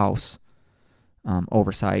House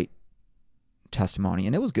oversight testimony,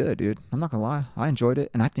 and it was good, dude. I'm not gonna lie, I enjoyed it,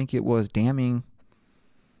 and I think it was damning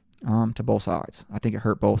to both sides. I think it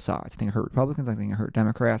hurt both sides. I think it hurt Republicans. I think it hurt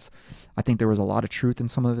Democrats. I think there was a lot of truth in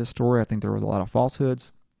some of his story. I think there was a lot of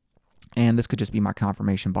falsehoods, and this could just be my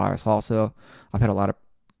confirmation bias. Also, I've been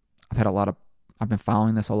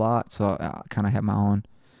following this a lot, so I kind of have my own,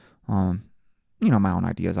 my own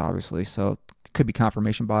ideas, obviously. So it could be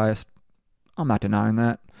confirmation bias. I'm not denying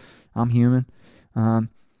that. I'm human.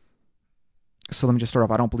 So let me just start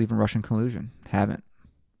off. I don't believe in Russian collusion. Haven't.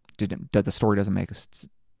 The story doesn't make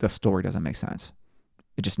sense.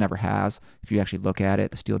 It just never has. If you actually look at it,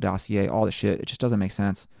 the Steele dossier, all the shit, it just doesn't make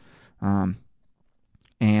sense.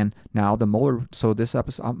 And now the Mueller. So this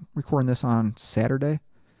episode, I'm recording this on Saturday.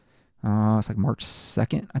 It's like March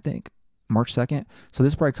 2nd, I think. March 2nd. So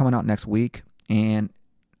this is probably coming out next week. And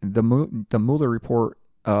the Mueller report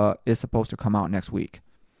is supposed to come out next week.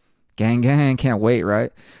 Gang, can't wait,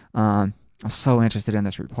 right? I'm so interested in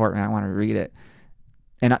this report, man. I want to read it.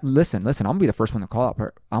 And listen, I'm going to be the first one to call out.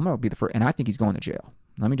 I'm going to be the first, and I think he's going to jail.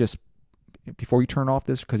 Let me just, before you turn off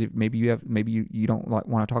this, because maybe you don't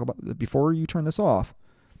want to talk about, before you turn this off,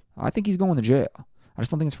 I think he's going to jail. I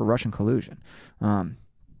just don't think it's for Russian collusion.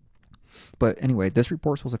 But anyway, this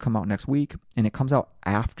report's supposed to come out next week, and it comes out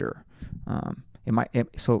after.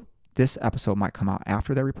 So this episode might come out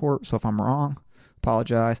after that report. So if I'm wrong,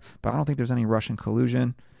 apologize. But I don't think there's any Russian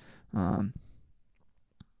collusion.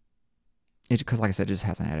 It's because, like I said, it just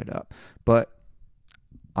hasn't added up. But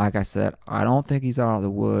like I said, I don't think he's out of the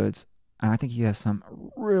woods, and I think he has some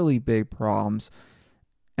really big problems.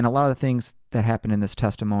 And a lot of the things that happened in this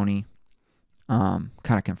testimony kind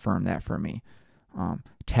of confirm that for me.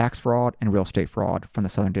 Tax fraud and real estate fraud from the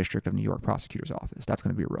Southern District of New York Prosecutor's Office. That's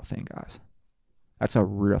going to be a real thing, guys. That's a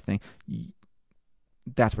real thing.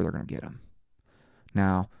 That's where they're going to get him.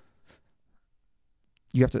 Now,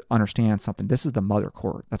 you have to understand something. This is the mother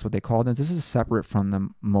court. That's what they call them. This is separate from the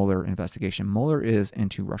Mueller investigation. Mueller is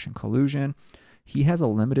into Russian collusion. He has a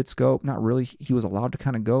limited scope. Not really. He was allowed to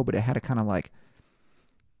kind of go, but it had to kind of like,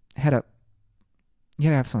 you had to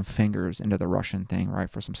have some fingers into the Russian thing, right,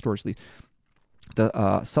 for some stories.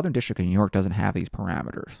 The Southern District of New York doesn't have these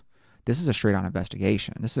parameters. This is a straight-on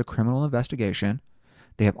investigation. This is a criminal investigation.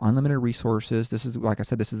 They have unlimited resources. This is, like I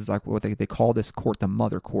said, this is like what they call this court the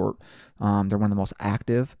mother court. They're one of the most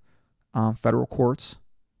active federal courts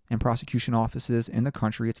and prosecution offices in the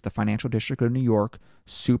country. It's the Financial District of New York.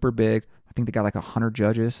 Super big. I think they got like 100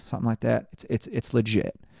 judges, something like that. It's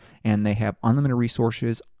legit. And they have unlimited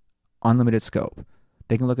resources, unlimited scope.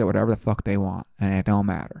 They can look at whatever the fuck they want, and it don't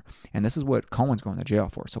matter. And this is what Cohen's going to jail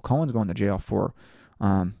for. So Cohen's going to jail for,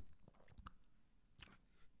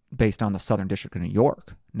 based on the Southern District of New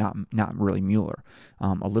York, not really Mueller.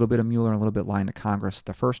 A little bit of Mueller and a little bit lying to Congress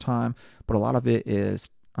the first time, but a lot of it is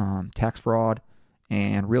tax fraud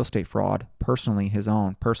and real estate fraud, personally, his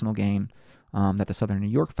own personal gain that the Southern New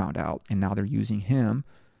York found out, and now they're using him.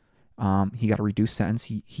 He got a reduced sentence.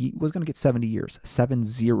 He was going to get 70 years. 70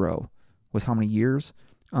 was how many years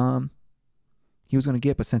he was going to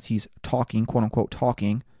get, but since he's talking, quote unquote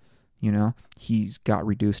talking, he's got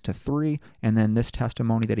reduced to 3. And then this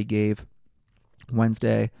testimony that he gave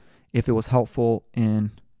Wednesday, if it was helpful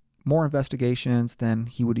in more investigations, then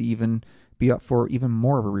he would even be up for even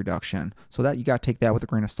more of a reduction. So that you got to take that with a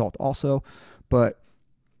grain of salt also. But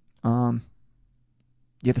the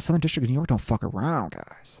Southern District of New York don't fuck around,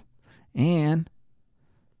 guys. And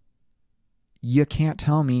you can't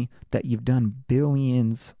tell me that you've done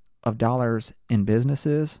billions of dollars in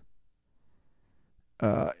businesses,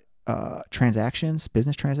 transactions,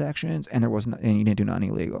 business transactions, and and you didn't do nothing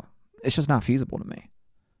illegal. It's just not feasible to me.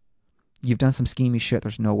 You've done some schemy shit.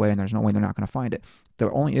 There's no way, and there's no way they're not going to find it.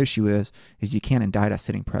 The only issue is you can't indict a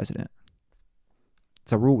sitting president.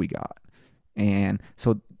 It's a rule we got, and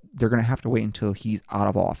so they're going to have to wait until he's out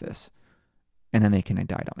of office, and then they can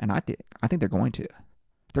indict him. And I think they're going to.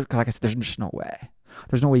 Like I said, there's just no way.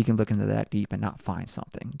 There's no way you can look into that deep and not find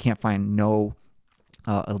something. You can't find no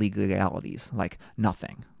illegalities, like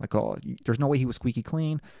nothing. Like, oh, there's no way he was squeaky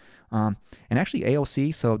clean. And actually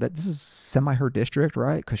AOC, so that this is semi her district,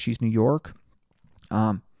 right? Because she's New York.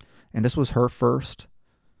 And this was her first.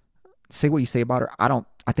 Say what you say about her.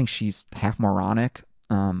 I think she's half moronic.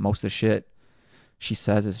 Most of the shit she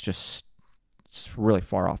says is just, it's really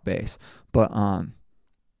far off base. But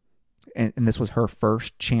and this was her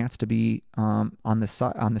first chance to be on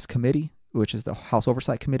this committee, which is the House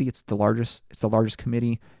Oversight Committee. It's the largest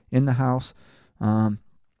committee in the House. It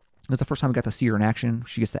was the first time we got to see her in action.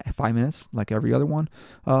 She gets that 5 minutes, like every other one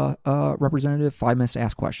representative, 5 minutes to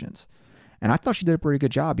ask questions. And I thought she did a pretty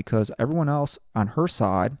good job because everyone else on her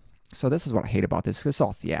side. So this is what I hate about this. It's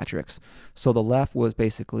all theatrics. So the left was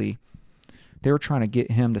basically, they were trying to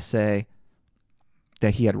get him to say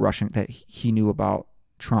that he knew about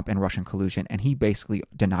Trump and Russian collusion, and he basically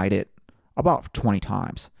denied it about 20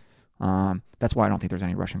 times. That's why I don't think there's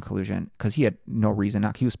any Russian collusion, because he had no reason.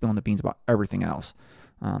 He was spilling the beans about everything else.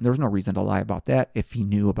 There was no reason to lie about that if he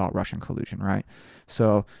knew about Russian collusion, right?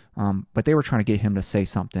 So, but they were trying to get him to say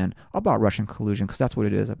something about Russian collusion, because that's what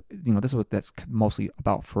it is. This is what that's mostly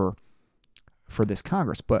about for this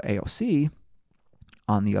Congress. But AOC,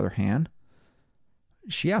 on the other hand,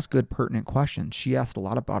 she asked good, pertinent questions. She asked a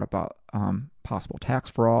lot about possible tax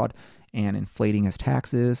fraud and inflating his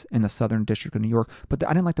taxes in the Southern District of New York. But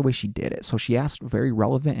I didn't like the way she did it. So she asked very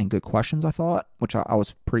relevant and good questions, I thought, which I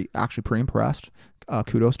was pretty impressed.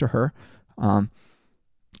 Kudos to her, because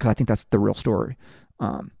I think that's the real story.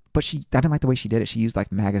 But I didn't like the way she did it. She used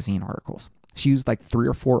like magazine articles. She used like 3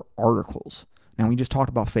 or 4 articles. And we just talked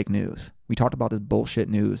about fake news. We talked about this bullshit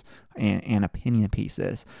news and opinion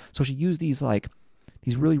pieces. So she used these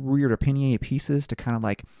really weird opinion pieces to kind of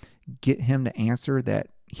like get him to answer that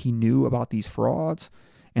he knew about these frauds.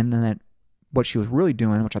 And then what she was really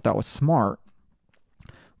doing, which I thought was smart,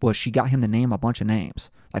 was she got him to name a bunch of names.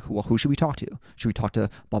 Like, well, who should we talk to? Should we talk to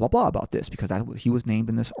blah, blah, blah about this? Because he was named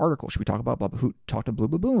in this article. Should we talk about talk to Blue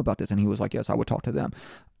Blue Boom about this? And he was like, yes, I would talk to them.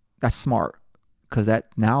 That's smart. Because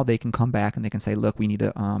now they can come back and they can say, look, we need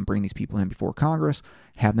to bring these people in before Congress,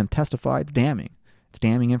 have them testify. It's damning. It's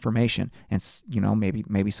damning information. And,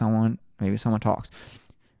 maybe someone talks.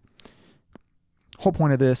 Whole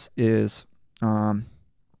point of this is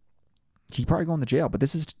he's probably going to jail, but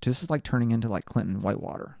this is like turning into like Clinton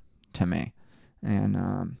Whitewater to me.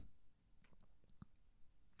 And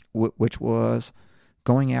which was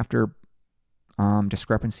going after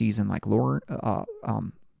discrepancies in like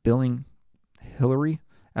billing Hillary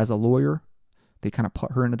as a lawyer. They kind of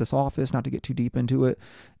put her into this office, not to get too deep into it,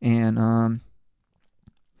 and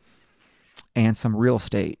some real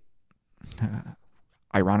estate.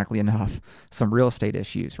 Ironically enough, some real estate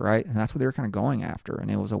issues, right? And that's what they were kind of going after,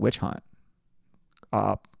 and it was a witch hunt.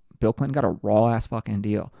 Bill Clinton got a raw ass fucking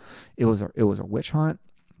deal. It was a witch hunt.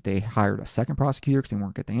 They hired a second prosecutor because they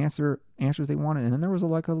weren't getting the answers they wanted, and then there was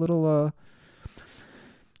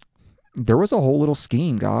there was a whole little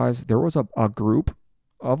scheme, guys. There was a group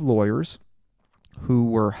of lawyers who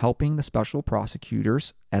were helping the special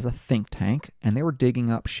prosecutors as a think tank, and they were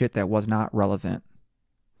digging up shit that was not relevant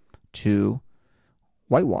to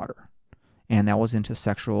Whitewater, and that was into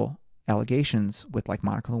sexual allegations with like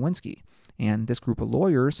Monica Lewinsky. And this group of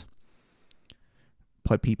lawyers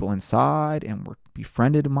put people inside and were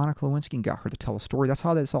befriended Monica Lewinsky and got her to tell a story. That's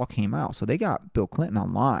how this all came out. So they got Bill Clinton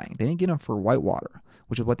on lying. They didn't get him for Whitewater,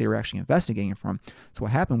 which is what they were actually investigating from. So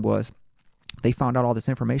what happened was they found out all this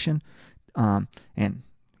information, and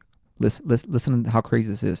listen to how crazy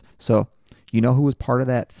this is. So you know who was part of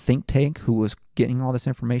that think tank who was getting all this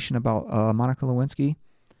information about Monica Lewinsky?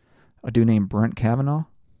 A dude named Brett Kavanaugh.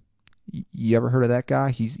 You ever heard of that guy?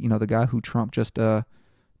 He's the guy who Trump just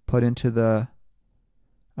put into the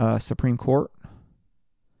Supreme Court.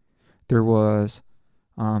 There was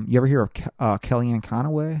you ever hear of Kellyanne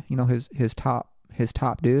Conway? His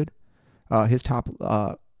top dude, his top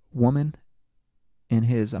woman in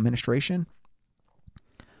his administration.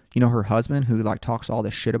 Her husband who like talks all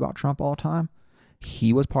this shit about Trump all the time.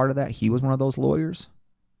 He was part of that. He was one of those lawyers.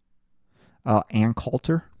 Ann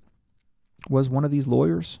Coulter was one of these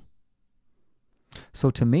lawyers. So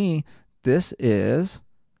to me, it's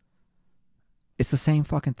the same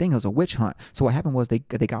fucking thing. It was a witch hunt. So what happened was they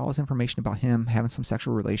got all this information about him having some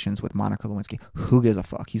sexual relations with Monica Lewinsky. Who gives a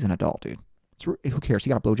fuck? He's an adult, dude. Who cares? He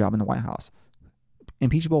got a blowjob in the White House.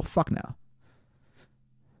 Impeachable? Fuck no.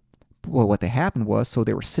 Well, what they happened was, so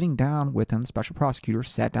they were sitting down with him. The special prosecutor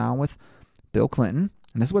sat down with Bill Clinton,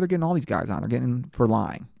 and this is what they're getting all these guys on. They're getting for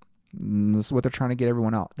lying. This is what they're trying to get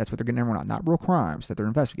everyone out. That's what they're getting everyone out. Not real crimes that they're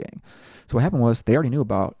investigating. So what happened was they already knew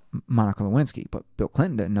about Monica Lewinsky, but Bill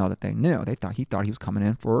Clinton didn't know that they knew. They thought he was coming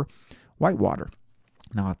in for Whitewater.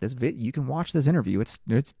 Now, if this you can watch this interview. It's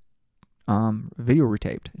video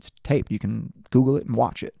retaped. It's taped. You can Google it and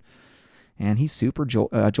watch it. And he's super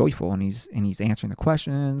joyful, and he's answering the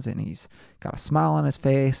questions, and he's got a smile on his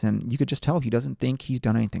face, and you could just tell he doesn't think he's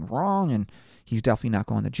done anything wrong, and he's definitely not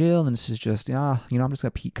going to jail. And this is just, I'm just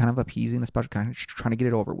gonna kind of appeasing the special, kind of trying to get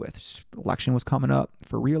it over with. Election was coming up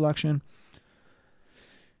for re-election.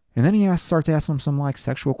 And then he starts asking him some like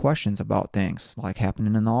sexual questions about things like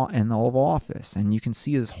happening in the Oval Office. And you can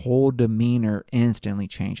see his whole demeanor instantly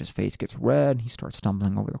change. His face gets red. He starts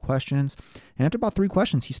stumbling over the questions. And after about 3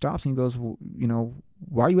 questions, he stops and he goes, well,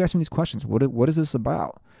 why are you asking me these questions? What is this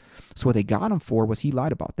about? So what they got him for was he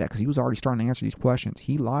lied about that because he was already starting to answer these questions.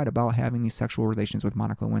 He lied about having these sexual relations with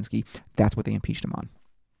Monica Lewinsky. That's what they impeached him on.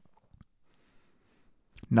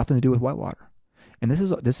 Nothing to do with Whitewater. And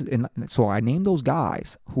so I named those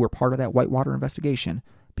guys who were part of that Whitewater investigation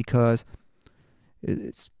because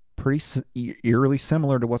it's pretty eerily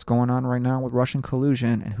similar to what's going on right now with Russian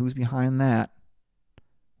collusion. And who's behind that?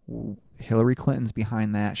 Hillary Clinton's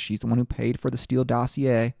behind that. She's the one who paid for the Steele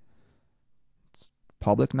dossier. It's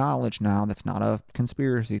public knowledge now. That's not a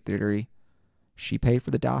conspiracy theory. She paid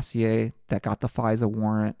for the dossier that got the FISA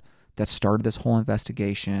warrant that started this whole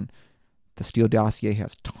investigation. The Steele dossier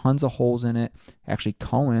has tons of holes in it. Actually,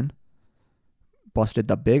 Cohen busted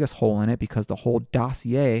the biggest hole in it because the whole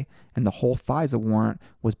dossier and the whole FISA warrant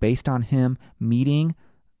was based on him meeting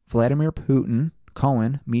Vladimir Putin,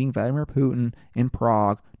 Cohen meeting Vladimir Putin in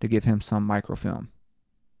Prague to give him some microfilm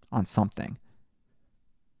on something.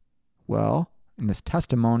 Well, in this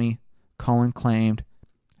testimony, Cohen claimed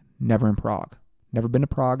never in Prague, never been to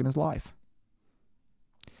Prague in his life.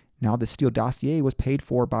 Now, the Steele dossier was paid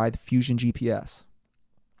for by the Fusion GPS,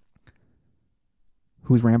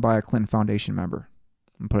 who's ran by a Clinton Foundation member.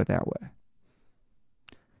 And put it that way.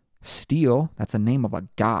 Steele, that's the name of a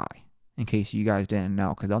guy, in case you guys didn't know,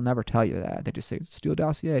 because they'll never tell you that. They just say Steele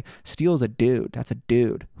dossier. Steele's a dude. That's a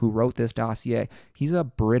dude who wrote this dossier. He's a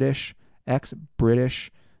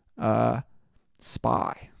ex-British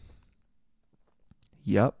spy.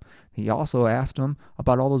 Yep. He also asked him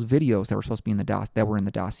about all those videos that were supposed to be in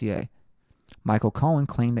the dossier. Michael Cohen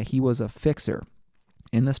claimed that he was a fixer.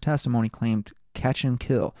 In this testimony, claimed catch and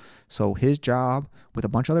kill. So his job with a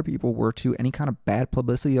bunch of other people were to any kind of bad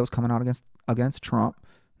publicity that was coming out against Trump,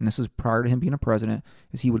 and this was prior to him being a president,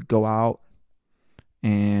 is he would go out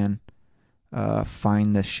and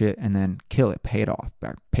find this shit and then kill it, pay it off,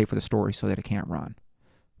 pay for the story so that it can't run.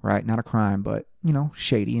 Right? Not a crime, but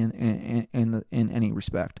shady in any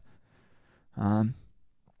respect.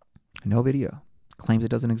 No video. Claims it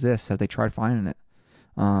doesn't exist. Says they tried finding it.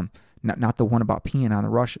 Not the one about peeing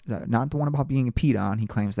on not the one about being peed on. He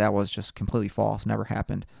claims that was just completely false, never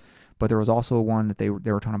happened. But there was also one that they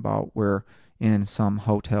were talking about where in some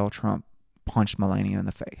hotel Trump punched Melania in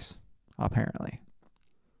the face. Apparently,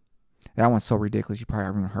 that one's so ridiculous you probably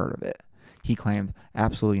haven't even heard of it. He claimed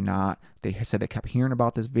absolutely not. They said they kept hearing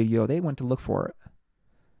about this video. They went to look for it.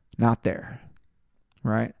 Not there.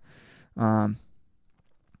 Right? But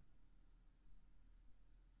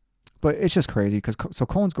it's just crazy because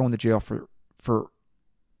Cohen's going to jail for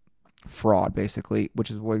fraud, basically, which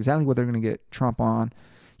is exactly what they're going to get Trump on.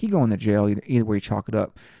 He going to jail either way you chalk it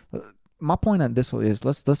up. My point on this is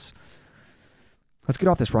let's get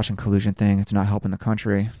off this Russian collusion thing. It's not helping the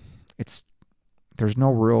country. There's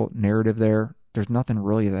no real narrative there. There's nothing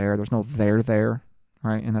really there. There's no there,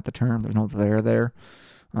 right? Isn't that the term? There's no there.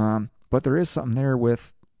 But there is something there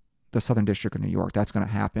with the Southern District of New York. That's going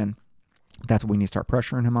to happen. That's what we need to start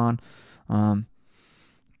pressuring him on.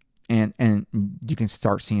 And you can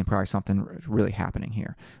start seeing probably something really happening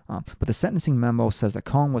here. But the sentencing memo says that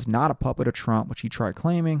Cohen was not a puppet of Trump, which he tried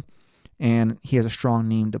claiming, and he has a strong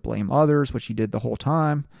need to blame others, which he did the whole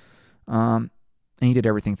time. And he did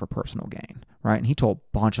everything for personal gain, right? And he told a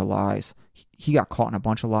bunch of lies. He got caught in a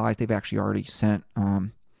bunch of lies. They've actually already sent,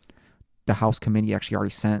 the House committee actually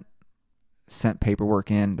already sent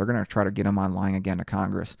paperwork in. They're going to try to get him on lying again to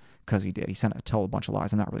Congress because he did. He told a bunch of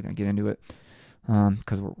lies. I'm not really going to get into it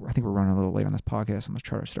because I think we're running a little late on this podcast. I'm going to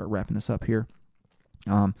try to start wrapping this up here.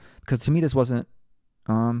 Because to me, this wasn't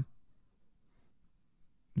the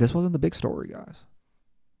big story, guys.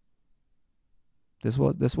 This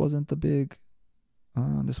wasn't the big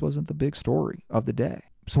story of the day.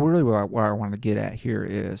 So really what I wanted to get at here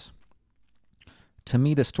is, to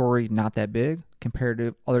me, the story not that big compared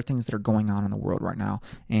to other things that are going on in the world right now.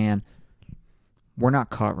 And we're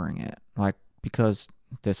not covering it, because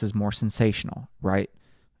this is more sensational, right?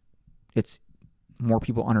 It's more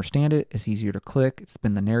people understand it. It's easier to click. It's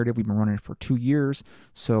been the narrative. We've been running it for 2 years.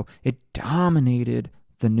 So it dominated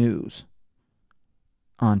the news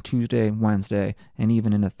on Tuesday, Wednesday, and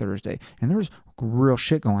even into Thursday. And there's real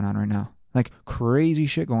shit going on right now. Like crazy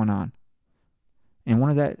shit going on. And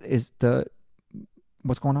one of that is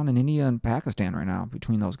what's going on in India and Pakistan right now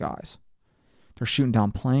between those guys. They're shooting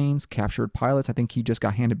down planes, captured pilots. I think he just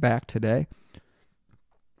got handed back today,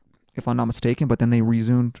 if I'm not mistaken. But then they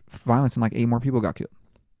resumed violence and like 8 more people got killed.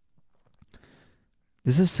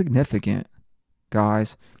 This is significant,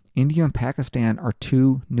 guys. India and Pakistan are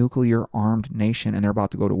 2 nuclear-armed nations, and they're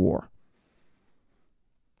about to go to war.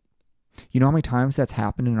 You know how many times that's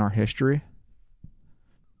happened in our history?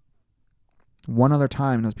 One other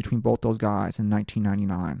time, and it was between both those guys in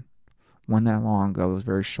 1999. One that long ago, it was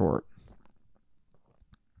very short.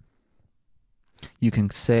 You can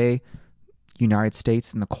say United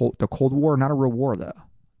States and the Cold War, not a real war though,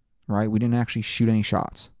 right? We didn't actually shoot any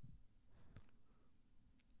shots.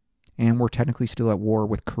 And we're technically still at war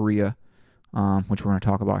with Korea, which we're going to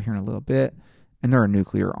talk about here in a little bit. And they're a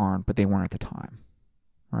nuclear armed, but they weren't at the time,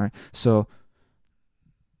 right? So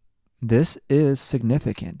this is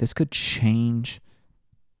significant. This could change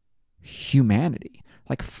humanity.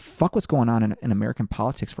 Like, fuck what's going on in American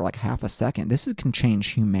politics for like half a second. This can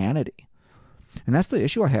change humanity. And that's the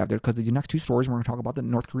issue I have there, because the next 2 stories we're going to talk about the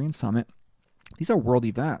North Korean summit. These are world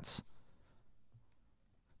events.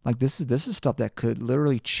 Like this is stuff that could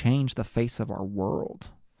literally change the face of our world.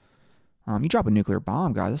 You drop a nuclear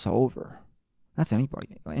bomb, guys, it's over. That's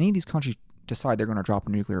anybody. Any of these countries decide they're going to drop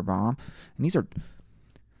a nuclear bomb, and these are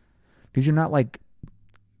not like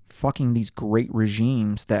fucking these great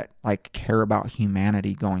regimes that like care about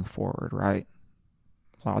humanity going forward, right?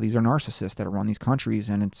 A lot of these are narcissists that run these countries,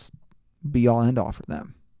 and it's be all end all for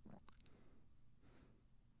them.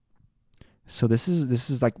 So this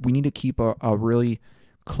is like, we need to keep a really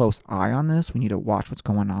close eye on this. We need to watch what's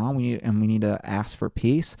going on. We need to ask for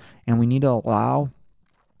peace, and we need to allow.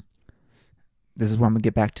 This is where I'm gonna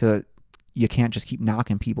get back to. You can't just keep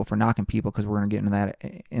knocking people for knocking people, because we're gonna get into that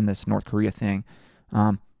in this North Korea thing.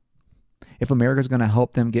 If America's gonna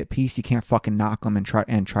help them get peace, you can't fucking knock them and try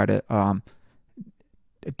to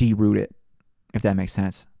deroot it, if that makes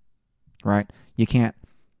sense, right? You can't,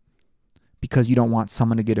 because you don't want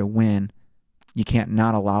someone to get a win. You can't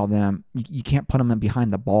not allow them. You can't put them in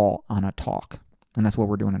behind the ball on a talk, and that's what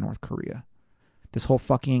we're doing in North Korea. This whole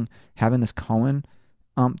fucking having this Cohen,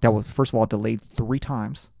 that was first of all delayed 3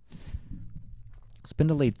 times. It's been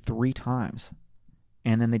delayed 3 times,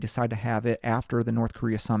 and then they decided to have it after the North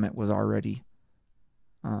Korea summit was already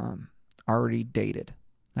dated.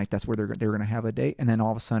 Like that's where they're going to have a date, and then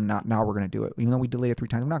all of a sudden now we're going to do it. Even though we delayed it 3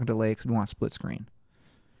 times, we're not going to delay it because we want a split screen.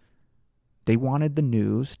 They wanted the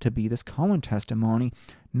news to be this Cohen testimony,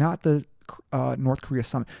 not the North Korea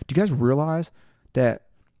summit. Do you guys realize that?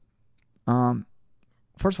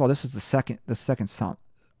 First of all, this is the second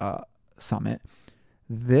summit.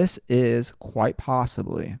 This is quite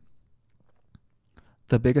possibly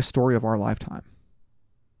the biggest story of our lifetime,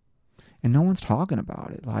 and no one's talking about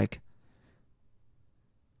it. Like,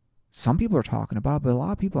 some people are talking about it, but a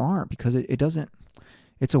lot of people aren't, because it doesn't.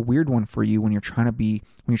 It's a weird one for you when you're trying to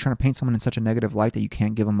paint someone in such a negative light that you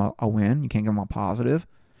can't give them a win, you can't give them a positive,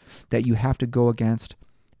 that you have to go against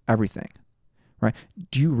everything, right?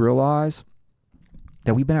 Do you realize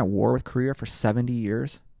that we've been at war with Korea for 70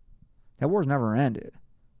 years? That war's never ended.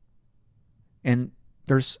 And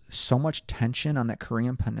there's so much tension on that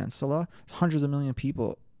Korean peninsula. Hundreds of million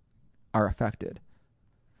people are affected.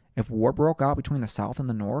 If war broke out between the South and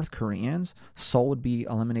the North Koreans, Seoul would be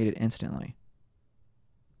eliminated instantly.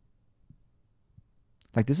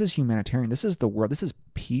 Like, this is humanitarian. This is the world. This is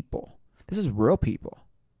people. This is real people.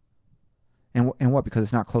 And what? Because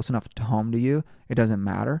it's not close enough to home to you, it doesn't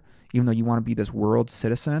matter. Even though you want to be this world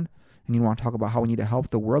citizen and you want to talk about how we need to help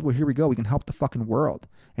the world, well, here we go. We can help the fucking world.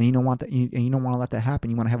 And you don't want that. And you don't want to let that happen.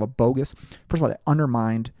 You want to have a bogus. First of all, that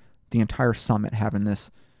undermined the entire summit having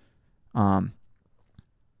this,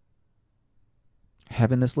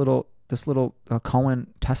 little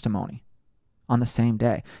Cohen testimony on the same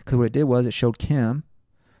day. Because what it did was it showed Kim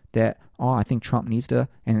that, I think Trump needs to,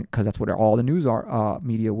 and because that's what all the news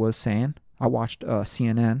media was saying. I watched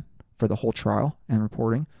CNN for the whole trial and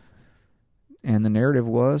reporting, and the narrative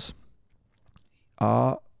was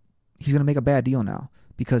he's going to make a bad deal now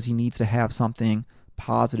because he needs to have something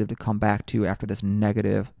positive to come back to after this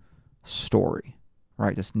negative story,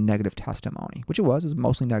 right? This negative testimony, which it was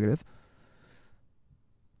mostly negative,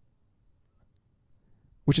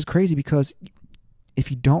 which is crazy because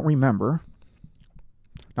if you don't remember,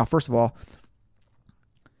 now, first of all,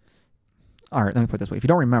 all right, let me put it this way. If you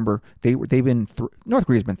don't remember, North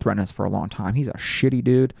Korea's been threatening us for a long time. He's a shitty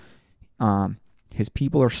dude. His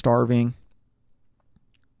people are starving.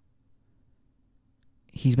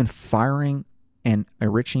 He's been firing and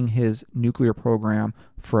enriching his nuclear program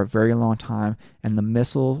for a very long time, and the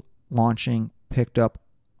missile launching picked up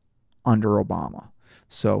under Obama.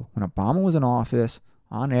 So when Obama was in office,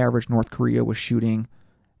 on average, North Korea was shooting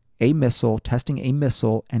a missile, testing a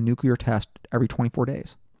missile and nuclear test every 24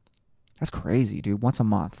 days. That's crazy, dude. Once a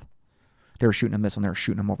month. They were shooting a missile and they were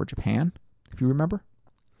shooting them over Japan, if you remember.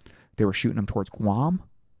 They were shooting them towards Guam,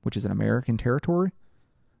 which is an American territory.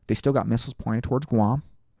 They still got missiles pointed towards Guam.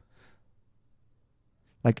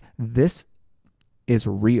 Like, this is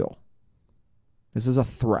real. This is a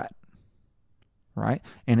threat, right?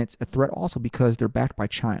 And it's a threat also because they're backed by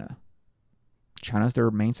China. China's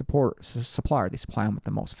their main supplier. They supply them with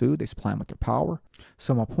the most food. They supply them with their power.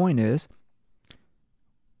 So my point is,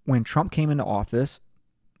 when Trump came into office,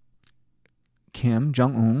 Kim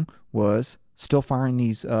Jong-un was still firing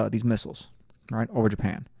these missiles, right, over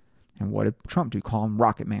Japan. And what did Trump do? Call him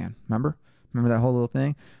Rocket Man. Remember that whole little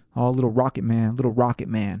thing? Oh, little Rocket Man, little Rocket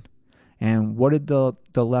Man. And what did the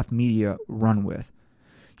left media run with?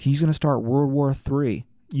 He's going to start World War III.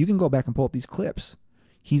 You can go back and pull up these clips.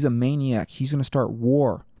 He's a maniac. He's going to start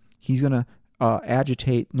war. He's going to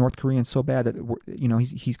agitate North Koreans so bad that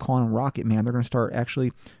he's calling him Rocket Man. They're going to start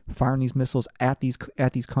actually firing these missiles at these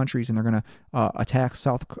countries, and they're going to attack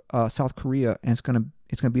South Korea, and it's going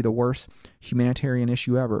to be the worst humanitarian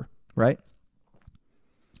issue ever, right?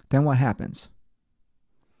 Then what happens?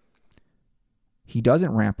 He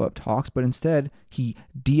doesn't ramp up talks, but instead he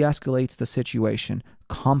de-escalates the situation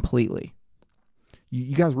completely.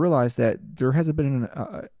 You guys realize that there hasn't been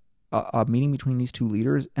a meeting between these two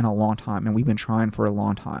leaders in a long time, and we've been trying for a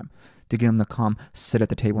long time to get them to come sit at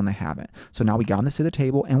the table, and they haven't. So now we got them to sit at the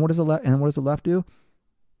table, and what does the left do?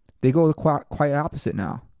 They go the quite opposite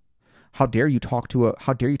now. How dare you talk to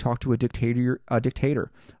a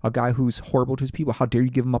dictator, a guy who's horrible to his people? How dare you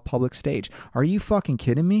give him a public stage? Are you fucking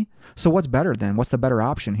kidding me? So what's better then? What's the better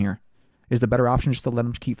option here? Is the better option just to let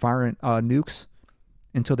them keep firing nukes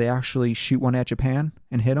until they actually shoot one at Japan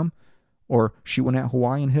and hit them, or shoot one at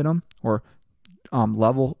Hawaii and hit them, or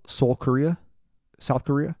level South Korea?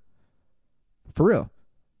 For real?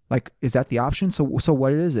 Like, is that the option? So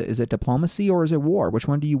what is it? Is it diplomacy or is it war? Which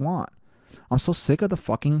one do you want? I'm so sick of the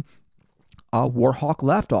fucking war hawk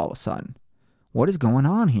left all of a sudden. What is going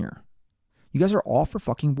on here? You guys are all for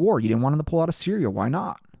fucking war. You didn't want them to pull out of Syria. Why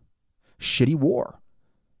not? Shitty war.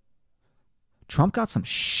 Trump got some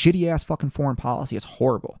shitty ass fucking foreign policy. It's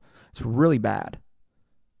horrible. It's really bad.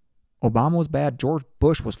 Obama was bad. George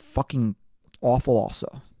Bush was fucking awful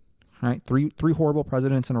also. Right? Three horrible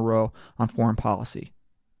presidents in a row on foreign policy.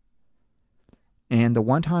 And the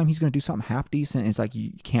one time he's going to do something half decent, it's like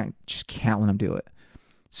you can't let him do it.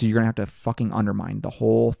 So you're going to have to fucking undermine the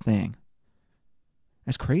whole thing.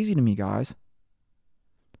 It's crazy to me, guys.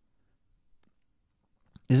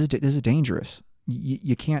 This is dangerous.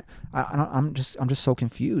 You can't. I'm just so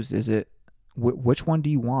confused. Is it which one do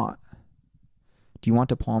you want? Do you want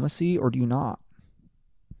diplomacy or do you not?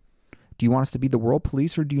 Do you want us to be the world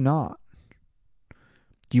police or do you not?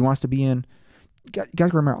 Do you want us to be in? You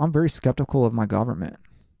guys remember, I'm very skeptical of my government.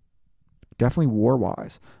 Definitely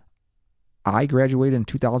war-wise. I graduated in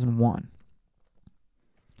 2001.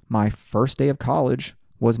 My first day of college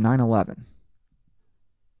was 9/11.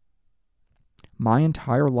 My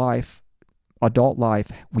entire life, adult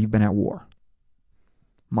life, we've been at war.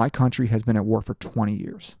 My country has been at war for 20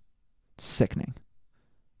 years. It's sickening.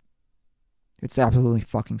 It's absolutely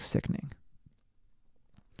fucking sickening.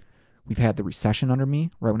 We've had the recession under me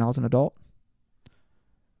right when I was an adult.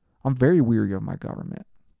 I'm very weary of my government.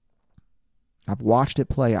 I've watched it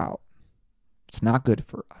play out. It's not good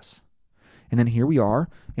for us. And then here we are,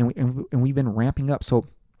 and we've been ramping up. So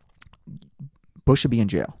Bush should be in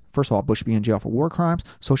jail. First of all, Bush should be in jail for war crimes.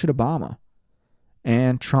 So should Obama.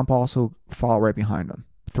 And Trump also follow right behind him.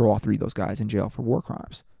 Throw all three of those guys in jail for war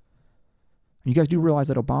crimes. You guys do realize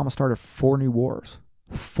that Obama started 4 new wars.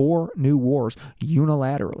 4 new wars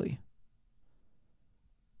unilaterally.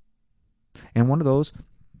 And one of those,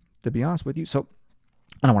 to be honest with you, so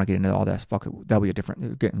I don't want to get into all this. Fuck it. That'll be a different, we're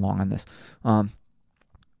getting long on this.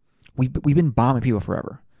 We've been bombing people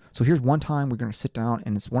forever. So here's one time we're going to sit down,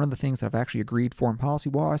 and it's one of the things that I've actually agreed foreign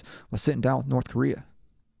policy-wise was sitting down with North Korea.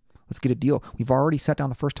 Let's get a deal. We've already sat down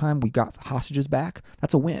the first time. We got hostages back.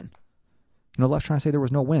 That's a win. You know, left's trying to say there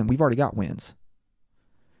was no win. We've already got wins.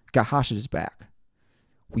 Got hostages back.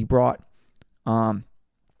 We brought Kim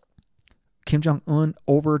Jong-un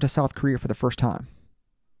over to South Korea for the first time.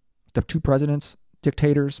 The 2 presidents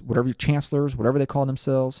dictators, whatever your chancellors, whatever they call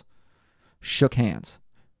themselves, shook hands.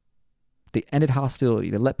 They ended hostility.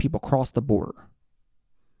 They let people cross the border.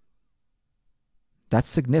 That's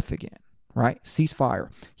significant, right? Ceasefire.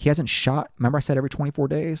 He hasn't shot, remember I said every 24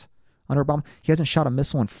 days under Obama? He hasn't shot a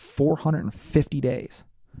missile in 450 days.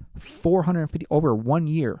 450, over 1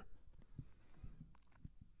 year.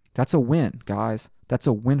 That's a win, guys. That's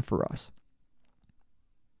a win for us.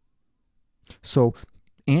 So,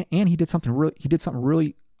 and he did something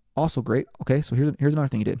really also great. Okay, so here's another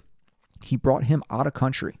thing he did. He brought him out of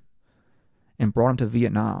country and brought him to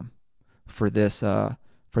Vietnam for this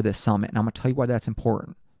summit. And I'm going to tell you why that's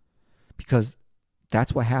important. Because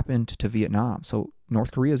that's what happened to Vietnam. So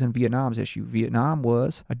North Korea's in Vietnam's issue. Vietnam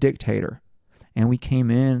was a dictator. And we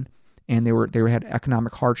came in and they had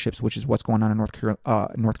economic hardships, which is what's going on in North Korea,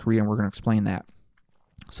 and we're going to explain that.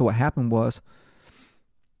 So what happened was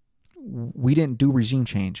we didn't do regime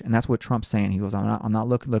change, and that's what Trump's saying. He goes, I'm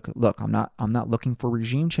not looking for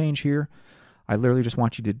regime change here. I literally just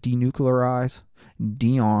want you to denuclearize,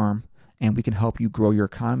 de-arm, and we can help you grow your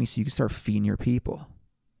economy so you can start feeding your people.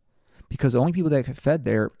 Because the only people that get fed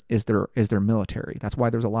there is their military. That's why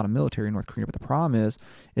there's a lot of military in North Korea. But the problem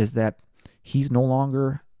is that he's no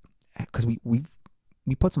longer, because we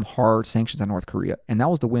put some hard sanctions on North Korea, and that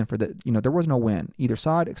was the win for there was no win either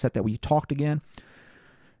side except that we talked again.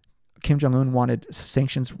 Kim Jong-un wanted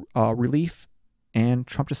sanctions relief, and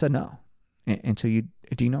Trump just said no. Until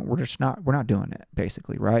we're not doing it,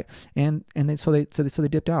 basically, right? And then so they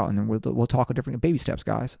dipped out, and then we'll talk of different baby steps,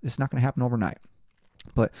 guys. It's not going to happen overnight.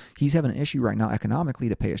 But he's having an issue right now economically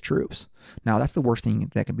to pay his troops. Now, that's the worst thing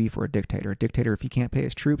that can be for a dictator. A dictator, if he can't pay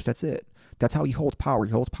his troops, that's it. That's how he holds power.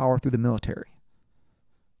 He holds power through the military.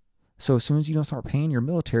 So as soon as you don't start paying your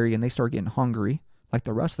military and they start getting hungry, like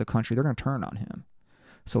the rest of the country, they're going to turn on him.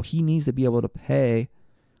 So he needs to be able to pay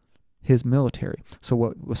his military. So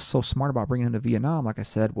what was so smart about bringing him to Vietnam, like I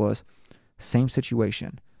said, was same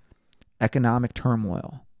situation. Economic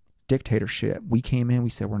turmoil, dictatorship. We came in, we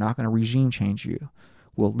said, we're not going to regime change you.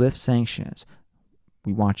 We'll lift sanctions.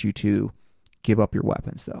 We want you to give up your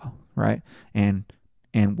weapons, though, right? And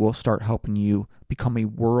we'll start helping you become a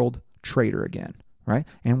world trader again, right?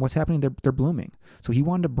 And what's happening? They're blooming. So he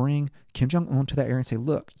wanted to bring Kim Jong-un to that area and say,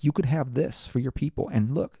 look, you could have this for your people,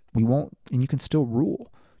 and look, we won't, and you can still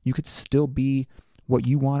rule. You could still be what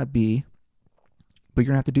you want to be, but you're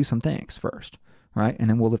going to have to do some things first, right? And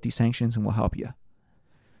then we'll lift these sanctions and we'll help you.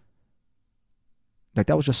 Like,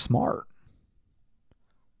 that was just smart.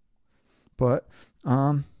 But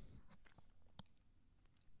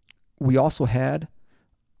we also had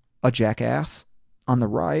a jackass on the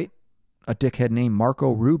right, a dickhead named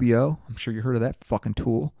Marco Rubio. I'm sure you heard of that fucking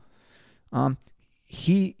tool.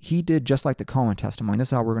 He did just like the Cohen testimony. This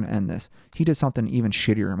is how we're going to end this. He did something even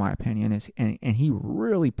shittier, in my opinion, and he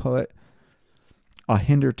really put a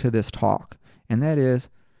hinder to this talk. And that is,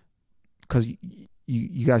 because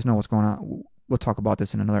you guys know what's going on. We'll talk about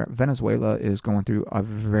this in another. Venezuela is going through a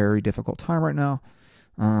very difficult time right now.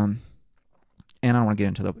 And I don't want to get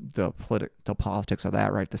into the politics of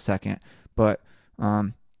that right this second. But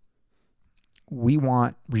we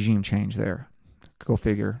want regime change there. Go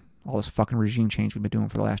figure. All this fucking regime change we've been doing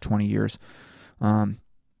for the last 20 years. And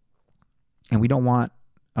we don't want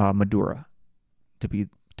Maduro to be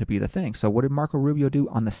the thing. So what did Marco Rubio do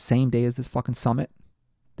on the same day as this fucking summit?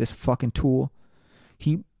 This fucking tool.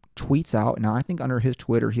 He tweets out. Now, I think under his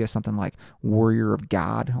Twitter, he has something like warrior of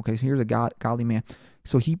God. Okay, so here's a godly man.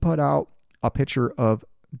 So he put out a picture of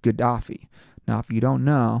Gaddafi. Now, if you don't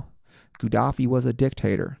know, Gaddafi was a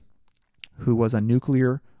dictator who was a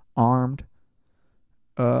nuclear armed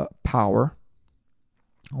power.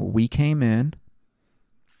 We came in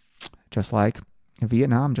just like in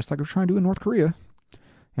Vietnam, just like we're trying to do in North Korea.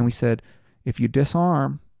 And we said, if you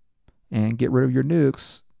disarm and get rid of your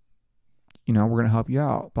nukes, we're going to help you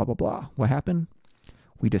out, blah, blah, blah. What happened?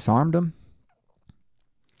 We disarmed them.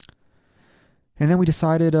 And then we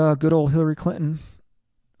decided good old Hillary Clinton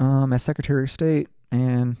as Secretary of State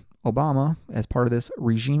and Obama as part of this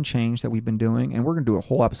regime change that we've been doing. And we're going to do a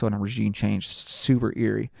whole episode on regime change, super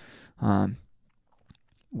eerie.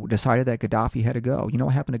 Decided that Gaddafi had to go. You know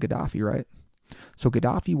what happened to Gaddafi, right? So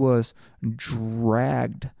Gaddafi was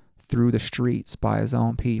dragged through the streets by his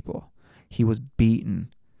own people. He was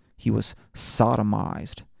beaten. He was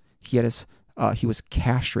sodomized. He was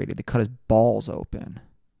castrated. They cut his balls open,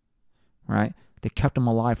 right? They kept him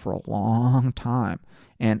alive for a long time.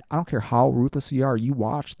 And I don't care how ruthless you are, you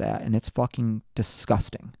watch that, and it's fucking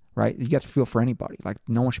disgusting, right? You get to feel for anybody. Like,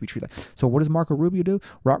 no one should be treated like. So what does Marco Rubio do?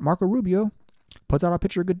 Marco Rubio puts out a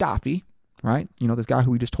picture of Gaddafi, right? You know, this guy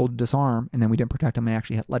who we just told to disarm, and then we didn't protect him and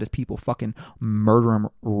actually let his people fucking murder him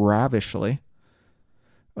ravishly.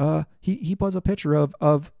 He puts a picture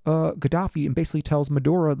of Gaddafi and basically tells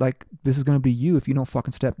Maduro, like, this is going to be you if you don't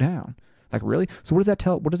fucking step down. Like, really? So what does that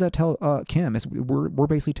tell? What does that tell Kim? We're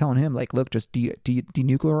basically telling him, like, look, just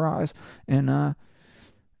denuclearize and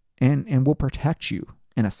we'll protect you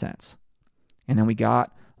in a sense. And then we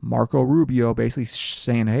got Marco Rubio basically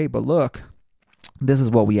saying, hey, but look, this is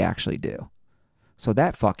what we actually do. So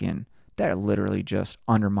that literally just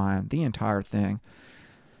undermined the entire thing.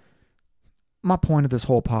 My point of this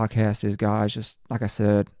whole podcast is, guys, just like I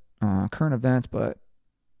said, current events, but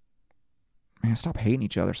man, stop hating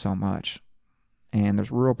each other so much. And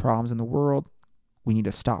there's real problems in the world. We need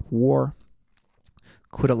to stop war.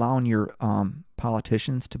 Quit allowing your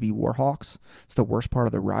politicians to be war hawks. It's the worst part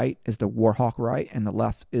of the right is the war hawk right, and the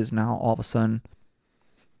left is now all of a sudden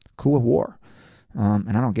cool with war.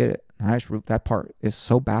 And I don't get it. That part is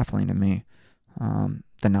so baffling to me.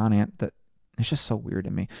 It's just so weird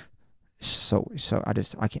to me. So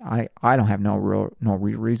I don't have no real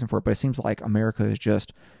reason for it, but it seems like America is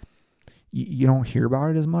just, you don't hear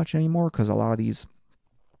about it as much anymore because a lot of these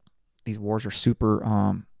wars are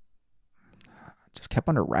super just kept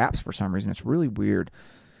under wraps for some reason. It's really weird.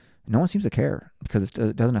 No one seems to care because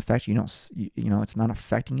it doesn't affect you. You know, it's not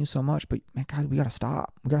affecting you so much. But man, guys, we gotta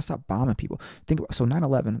stop. We gotta stop bombing people. Think about, so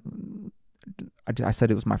 9/11. I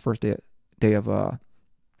said it was my first day of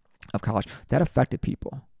college. That affected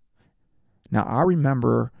people. Now I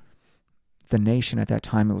remember the nation at that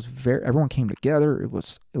time. It was everyone came together. It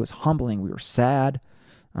was humbling. We were sad.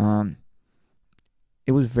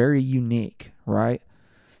 It was very unique, right?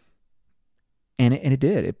 And it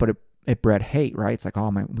did. But it bred hate, right? It's like, oh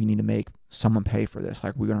man, we need to make someone pay for this.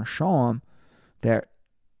 Like, we're gonna show them that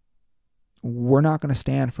we're not gonna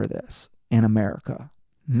stand for this in America.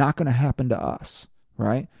 Not gonna happen to us,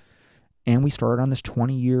 right? And we started on this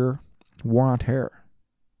 20-year war on terror.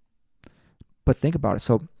 But think about it.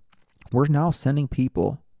 So we're now sending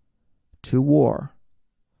people to war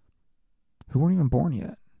who weren't even born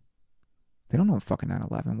yet. They don't know what fucking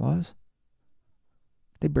 9/11 was.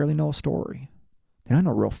 They barely know a story. They don't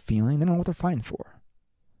know real feeling. They don't know what they're fighting for.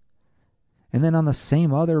 And then on the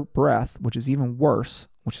same other breath, which is even worse,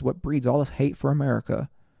 which is what breeds all this hate for America,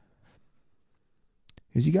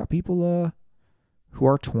 is you got people who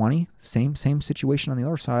are 20, same situation on the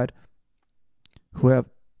other side, who have,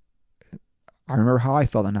 I remember how I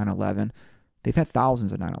felt on 9/11. They've had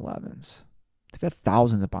thousands of 9/11s. They've had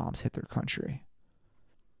thousands of bombs hit their country.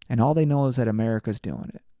 And all they know is that America's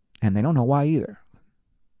doing it. And they don't know why either.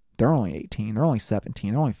 They're only 18. They're only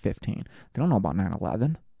 17. They're only 15. They don't know about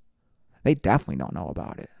 9/11. They definitely don't know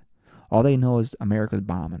about it. All they know is America's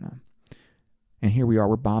bombing them. And here we are.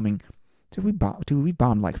 We're bombing. We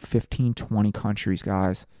bombed like 15, 20 countries,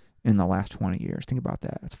 guys, in the last 20 years. Think about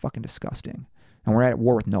that. It's fucking disgusting. And we're at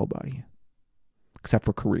war with nobody. Except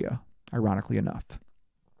for Korea, ironically enough.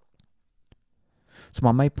 So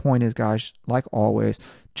my main point is, guys, like always,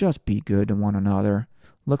 just be good to one another.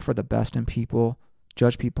 Look for the best in people.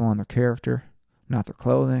 Judge people on their character, not their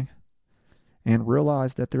clothing. And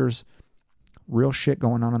realize that there's real shit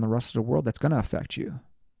going on in the rest of the world that's going to affect you.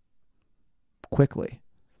 Quickly.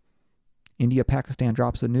 India, Pakistan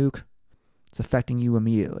drops a nuke. It's affecting you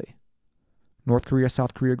immediately. North Korea,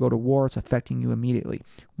 South Korea go to war. It's affecting you immediately.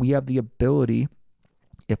 We have the ability,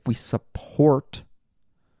 if we support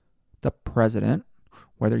the president,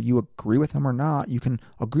 whether you agree with him or not, you can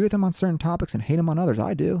agree with him on certain topics and hate him on others.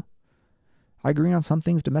 I do. I agree on some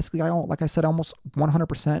things domestically. Like I said, almost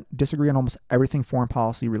 100% disagree on almost everything foreign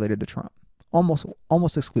policy related to Trump. Almost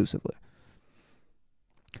exclusively.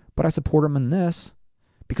 But I support him in this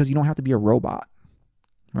because you don't have to be a robot,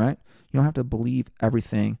 right? You don't have to believe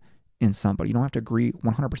everything in somebody. You don't have to agree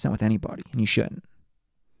 100% with anybody, and you shouldn't.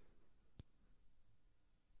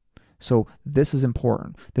 So this is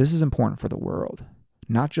important. This is important for the world.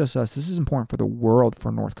 Not just us. This is important for the world,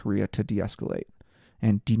 for North Korea to de-escalate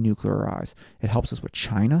and denuclearize. It helps us with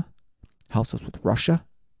China, helps us with Russia,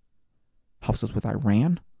 helps us with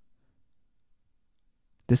Iran.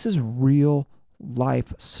 This is real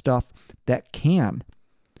life stuff that can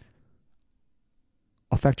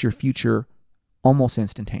affect your future almost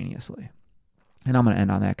instantaneously. And I'm going to end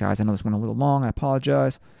on that, guys. I know this went a little long. I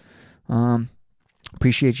apologize.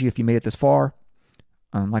 Appreciate you if you made it this far.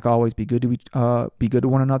 Like always, be good to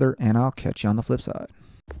one another, and I'll catch you on the flip side.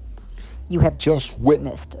 You have just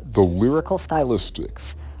witnessed the lyrical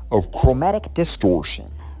stylistics of Chromatic Distortion.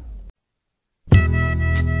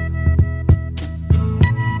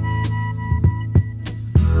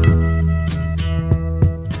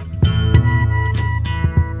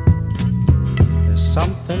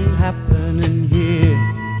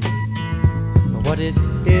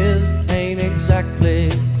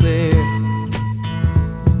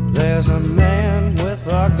 There's a man with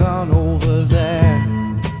a gun over there,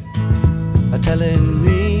 telling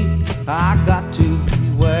me I got to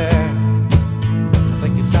beware. I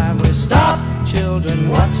think it's time we stop. Children,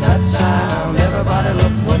 what's that sound? Everybody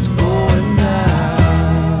look what's going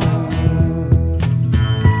down.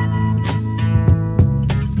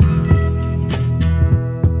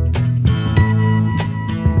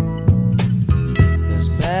 There's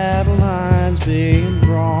battle lines being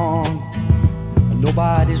drawn.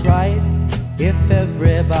 Nobody's right if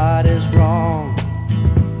everybody's wrong.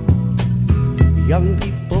 Young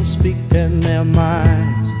people speaking their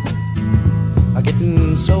minds are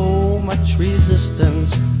getting so much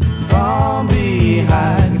resistance from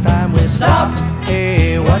behind. Time we stop.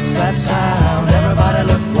 Hey, what's that sound? Everybody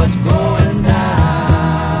look what's going down.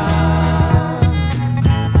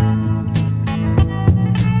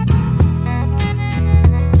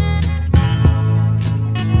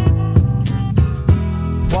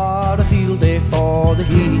 What a field day for the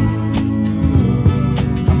heat.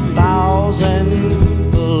 1,000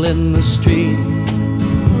 people in the street,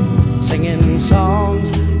 singing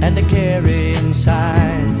songs and a carrying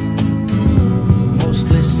signs,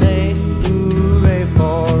 mostly say hooray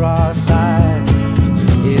for our side.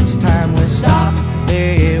 It's time we stop.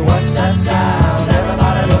 Hey, what's that sound?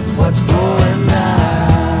 Everybody look what's going down.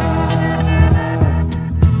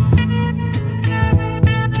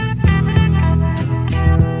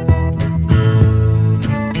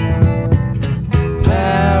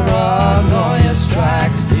 Paranoia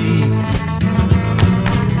strikes deep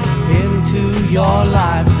into your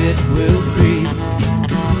life, it will creep.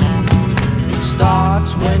 It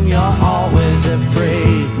starts when you're always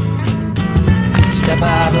afraid. Step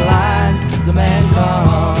out of line, the man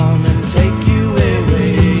come and take you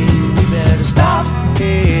away. We better stop.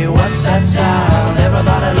 Hey, what's that sound?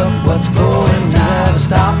 Everybody look what's going down.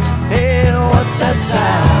 Stop. Hey, what's that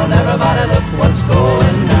sound? Everybody look what's going down.